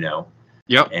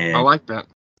 Yep, and I like that.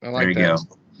 I like there you that.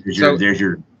 go.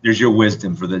 There's your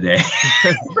wisdom for the day.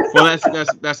 Well,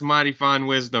 that's mighty fine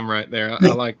wisdom right there. I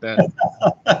like that.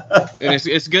 And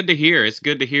it's good to hear. It's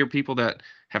good to hear people that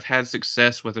have had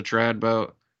success with a trad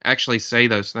bow actually say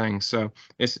those things. So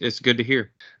it's good to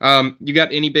hear. You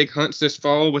got any big hunts this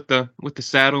fall with the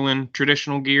saddle and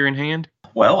traditional gear in hand?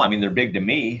 Well, I mean, they're big to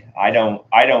me. I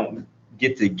don't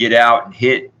get out and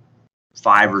hit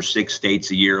 5 or 6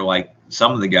 states a year like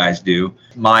some of the guys do.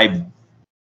 My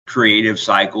creative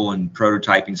cycle and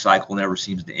prototyping cycle never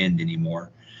seems to end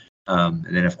anymore. And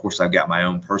then of course I've got my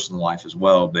own personal life as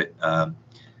well, but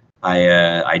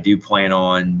I do plan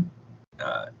on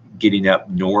getting up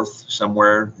north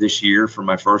somewhere this year for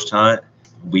my first hunt.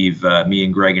 We've me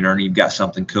and Greg and Ernie have got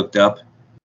something cooked up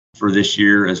for this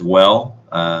year as well.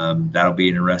 That'll be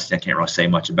interesting. I can't really say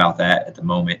much about that at the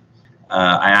moment.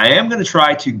 I am going to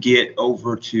try to get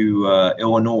over to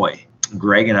Illinois.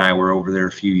 Greg and I were over there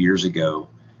a few years ago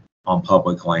on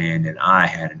public land, and I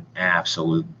had an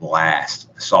absolute blast.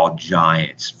 I saw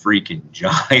freaking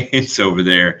giants over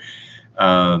there.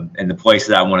 And the place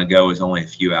that I want to go is only a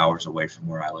few hours away from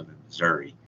where I live in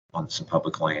Missouri on some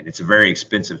public land. It's a very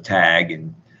expensive tag,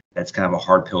 and that's kind of a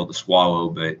hard pill to swallow,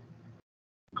 but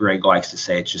Greg likes to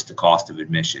say it's just the cost of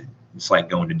admission. It's like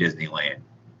going to Disneyland.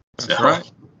 That's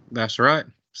right. That's right.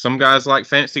 Some guys like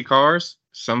fancy cars.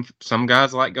 Some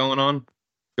guys like going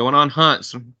on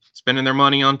hunts, spending their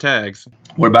money on tags.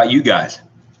 What about you guys?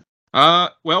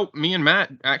 Well, me and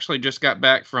Matt actually just got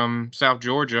back from South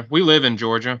Georgia. We live in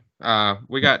Georgia.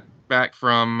 We got back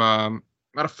from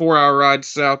about a 4-hour ride to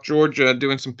South Georgia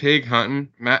doing some pig hunting.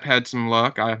 Matt had some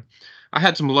luck. I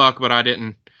had some luck, but I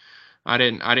didn't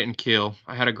kill.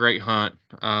 I had a great hunt.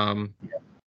 Other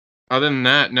than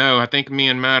that, no, I think me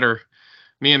and Matt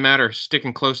are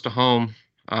sticking close to home.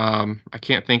 I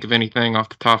can't think of anything off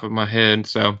the top of my head.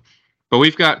 So, but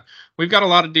we've got a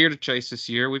lot of deer to chase this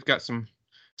year. We've got some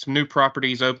new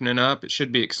properties opening up. It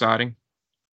should be exciting.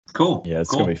 Cool. Yeah,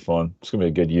 it's gonna be fun. It's gonna be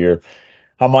a good year.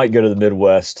 I might go to the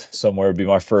Midwest somewhere. It'd be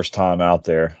my first time out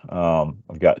there.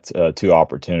 I've got 2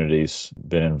 opportunities.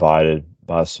 Been invited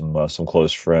by some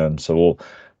close friends, so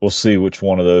we'll see which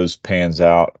one of those pans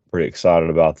out. Pretty excited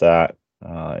about that.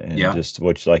 Just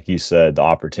which, like you said, the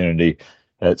opportunity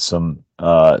at some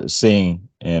seeing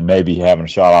and maybe having a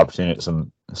shot opportunity at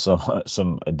some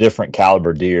different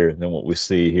caliber deer than what we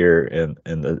see here in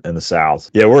the South.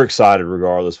 Yeah, we're excited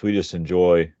regardless. We just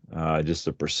enjoy just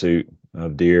the pursuit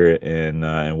of deer,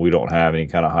 and we don't have any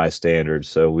kind of high standards,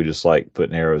 so we just like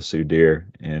putting arrows through deer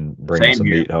and bringing some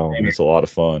meat home. It's a lot of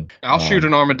fun. I'll shoot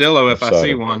an armadillo if I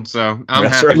see one, so I'm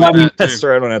happy right. with that too. That's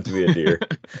right. I don't have to be a deer.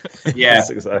 Yeah, that's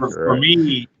exactly for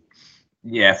me.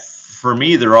 Yeah, for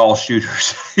me, they're all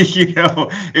shooters.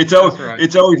 It's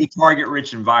always a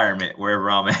target-rich environment wherever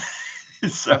I'm at.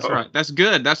 So, that's right. That's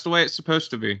good. That's the way it's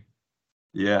supposed to be.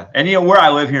 Yeah, and where I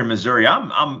live here in Missouri,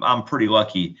 I'm pretty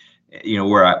lucky.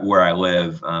 Where I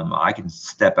live, I can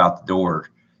step out the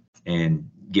door and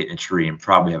get in a tree and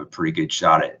probably have a pretty good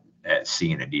shot at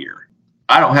seeing a deer.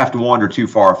 I don't have to wander too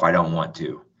far if I don't want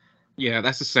to. Yeah,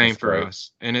 that's the same for us,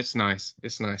 and it's nice.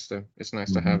 It's nice to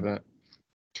have that.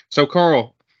 So,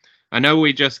 Carl, I know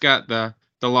we just got the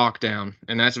lockdown,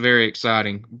 and that's very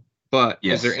exciting. But is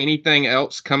Yes. there anything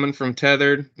else coming from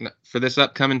Tethered for this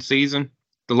upcoming season?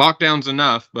 The lockdown's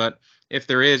enough, but if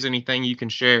there is anything you can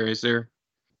share, is there?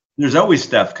 There's always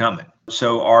stuff coming.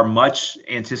 So our much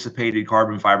anticipated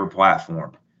carbon fiber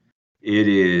platform, it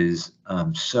is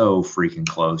so freaking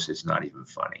close. It's not even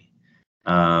funny.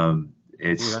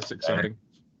 It's That's exciting.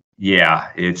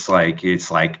 Yeah, it's like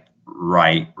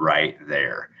right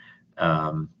there.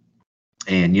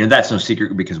 And that's no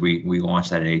secret because we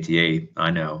launched that at ATA.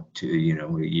 I know a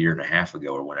year and a half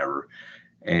ago or whatever,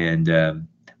 and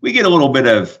we get a little bit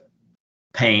of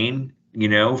pain,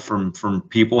 from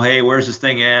people. Hey, where's this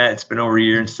thing at? It's been over a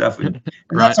year and stuff. And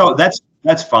Right. That's all.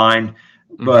 That's fine,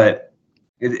 Mm-hmm. but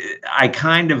I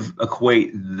kind of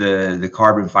equate the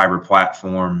carbon fiber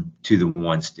platform to the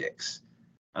one sticks.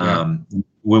 Yeah.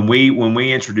 When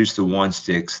we introduced the one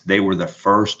sticks, they were the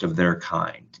first of their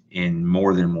kind in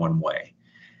more than one way.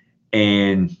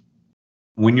 And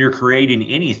when you're creating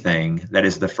anything that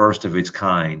is the first of its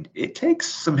kind, it takes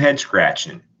some head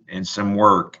scratching and some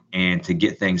work and to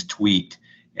get things tweaked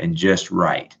and just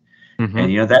right. Mm-hmm.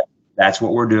 And that's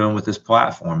what we're doing with this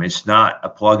platform. It's not a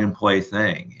plug and play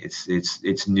thing.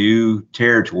 It's new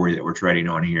territory that we're treading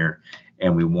on here,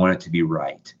 and we want it to be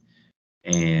right.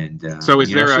 And so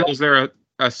is there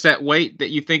a set weight that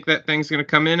you think that thing's going to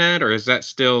come in at, or is that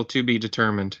still to be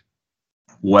determined?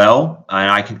 Well,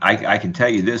 I can tell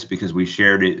you this because we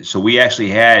shared it. So we actually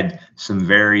had some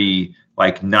very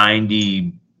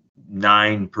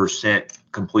 99%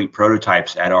 complete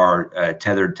prototypes at our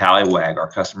Tethered Tallywag, our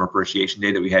customer appreciation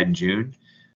day that we had in June,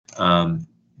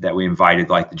 that we invited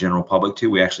the general public to.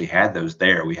 We actually had those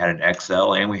there. We had an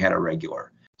XL and we had a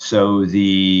regular. So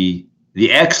the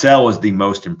XL is the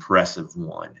most impressive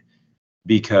one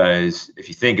because if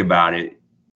you think about it,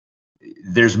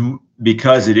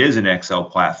 because it is an XL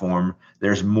platform,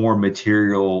 there's more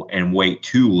material and weight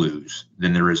to lose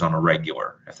than there is on a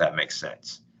regular, if that makes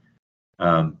sense,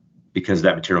 because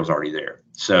that material is already there.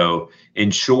 So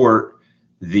in short,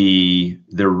 the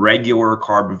regular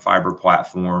carbon fiber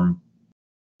platform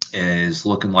is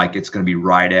looking like it's going to be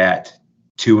right at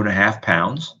 2.5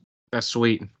 pounds. That's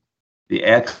sweet. The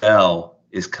XL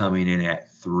is coming in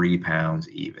at 3 pounds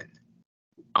even.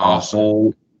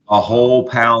 Awesome. A whole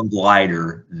pound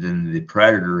lighter than the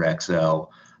Predator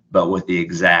XL, but with the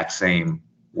exact same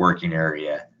working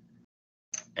area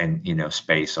and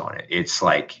space on it. It's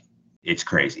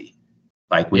crazy.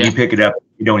 When you pick it up,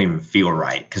 you don't even feel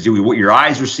right because your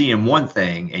eyes are seeing one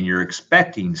thing and you're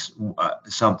expecting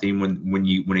something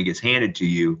when it gets handed to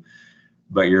you,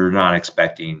 but you're not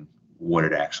expecting what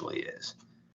it actually is.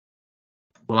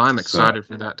 Well, I'm excited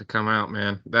for that to come out,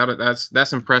 man.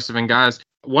 That's impressive. And guys,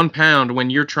 1 pound, when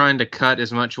you're trying to cut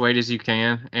as much weight as you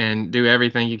can and do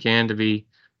everything you can to be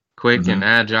quick and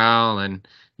agile and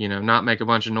not make a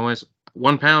bunch of noise,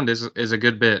 1 pound is a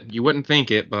good bit. You wouldn't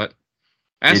think it, but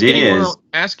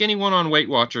ask anyone on Weight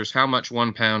Watchers how much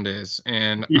 1 pound is,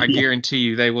 and I guarantee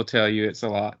you they will tell you it's a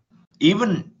lot.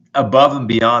 Even above and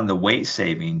beyond the weight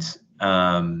savings.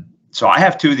 So I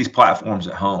have 2 of these platforms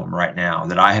at home right now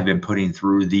that I have been putting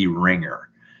through the ringer,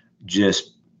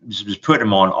 just putting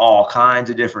them on all kinds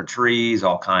of different trees,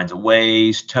 all kinds of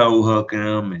ways, tow hooking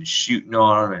them and shooting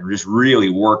on them and just really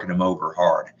working them over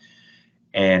hard.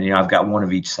 And, I've got one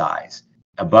of each size.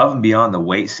 Above and beyond the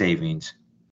weight savings,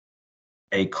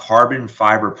 a carbon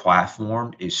fiber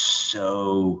platform is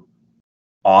so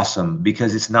awesome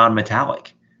because it's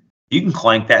non-metallic. You can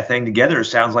clank that thing together. It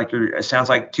sounds like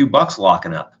 $2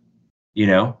 locking up.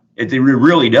 It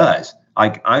really does.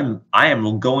 I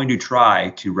am going to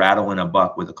try to rattle in a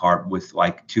buck with 2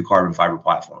 carbon fiber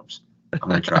platforms. I'm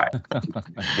going to try.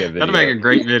 That'll make a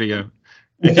great video.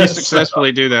 If you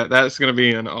successfully do that, that's going to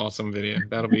be an awesome video.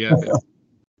 That'll be epic.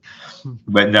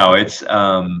 But no, it's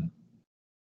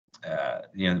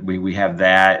we have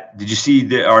that. Did you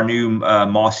see our new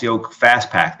Mossy Oak Fast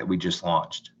Pack that we just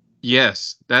launched?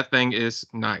 Yes, that thing is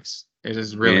nice. It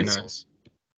is really nice.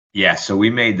 Yeah, so we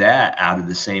made that out of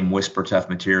the same Whisper Tough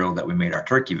material that we made our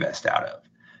turkey vest out of.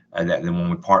 That the one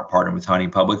we partnered with Hunting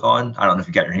Public on. I don't know if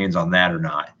you got your hands on that or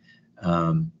not,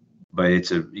 but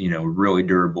it's a really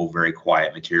durable, very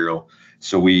quiet material.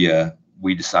 So we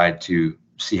decided to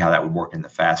see how that would work in the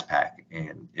Fast Pack,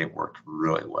 and it worked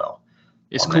really well.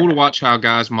 It's cool to watch how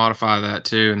guys modify that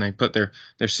too, and they put their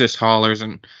cyst haulers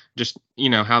and just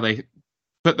how they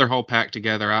put their whole pack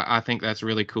together. I think that's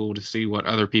really cool to see what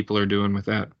other people are doing with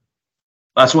that.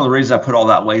 That's one of the reasons I put all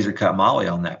that laser cut moly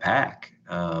on that pack.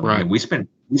 Right. We spent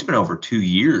over 2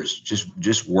 years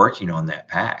just working on that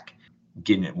pack,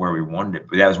 getting it where we wanted it.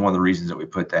 But that was one of the reasons that we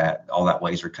put all that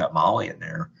laser cut moly in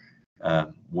there,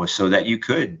 was so that you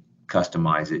could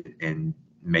customize it and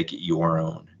make it your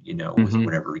own. with Mhm.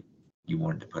 whatever you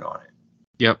wanted to put on it.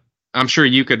 Yep. I'm sure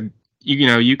you could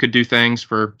do things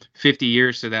for 50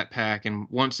 years to that pack, and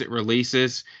once it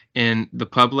releases and the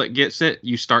public gets it,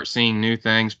 you start seeing new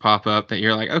things pop up that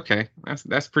you're like, okay,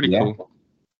 that's pretty Yeah. cool.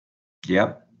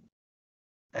 Yep.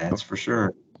 That's for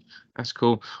sure. That's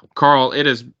cool. Carl, it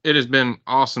has been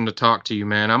awesome to talk to you,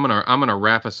 man. I'm gonna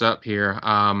wrap us up here.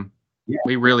 Yeah.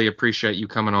 We really appreciate you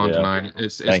coming on Yeah. tonight.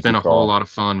 It's Thank been you, a whole Carl. lot of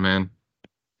fun, man.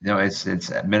 It's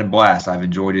been a blast. I've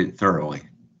enjoyed it thoroughly.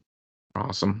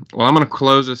 Awesome. Well, I'm gonna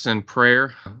close us in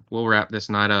prayer. We'll wrap this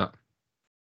night up.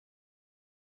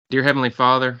 Dear Heavenly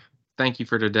Father, thank you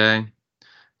for today.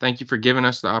 Thank you for giving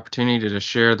us the opportunity to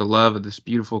share the love of this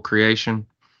beautiful creation.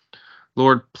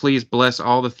 Lord, please bless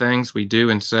all the things we do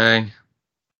and say.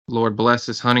 Lord, bless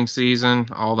this hunting season,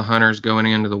 all the hunters going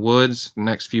into the woods the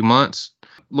next few months.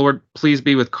 Lord, please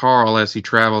be with Carl as he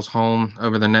travels home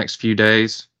over the next few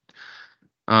days.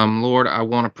 Lord, I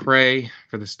want to pray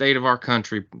for the state of our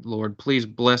country. Lord, please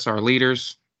bless our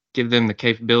leaders, give them the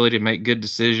capability to make good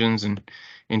decisions and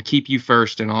keep you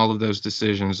first in all of those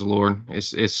decisions, Lord.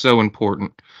 It's so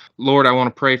important. Lord, I want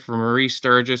to pray for Marie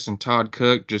Sturgis and Todd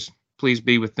Cook. Just please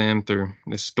be with them through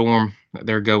this storm that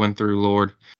they're going through,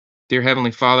 Lord. Dear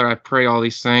Heavenly Father, I pray all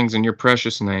these things in your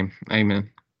precious name. Amen.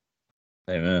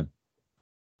 Amen.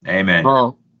 Amen.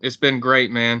 Carl, it's been great,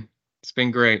 man. It's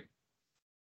been great.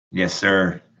 Yes,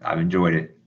 sir. I've enjoyed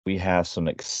it. We have some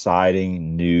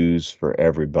exciting news for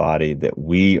everybody that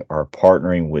we are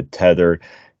partnering with Tether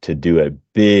to do a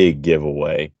big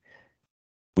giveaway.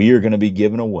 We are going to be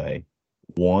giving away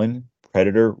one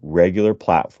Predator regular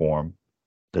platform,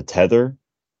 the Tether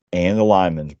and the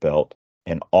Lineman's belt,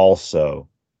 and also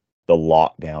the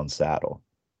lockdown saddle.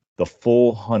 The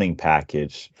full hunting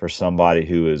package for somebody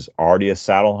who is already a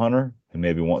saddle hunter who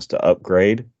maybe wants to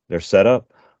upgrade their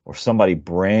setup, or somebody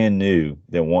brand new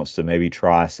that wants to maybe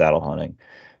try saddle hunting.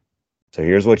 So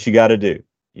here's what you got to do.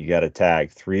 You got to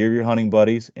tag 3 of your hunting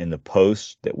buddies in the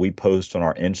post that we post on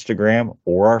our Instagram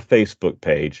or our Facebook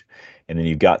page. And then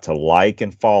you've got to like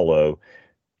and follow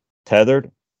Tethered,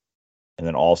 and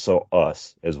then also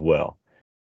us as well.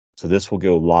 So this will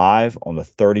go live on the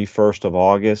 31st of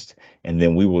August, and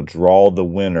then we will draw the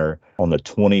winner on the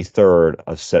 23rd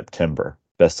of September.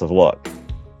 Best of luck.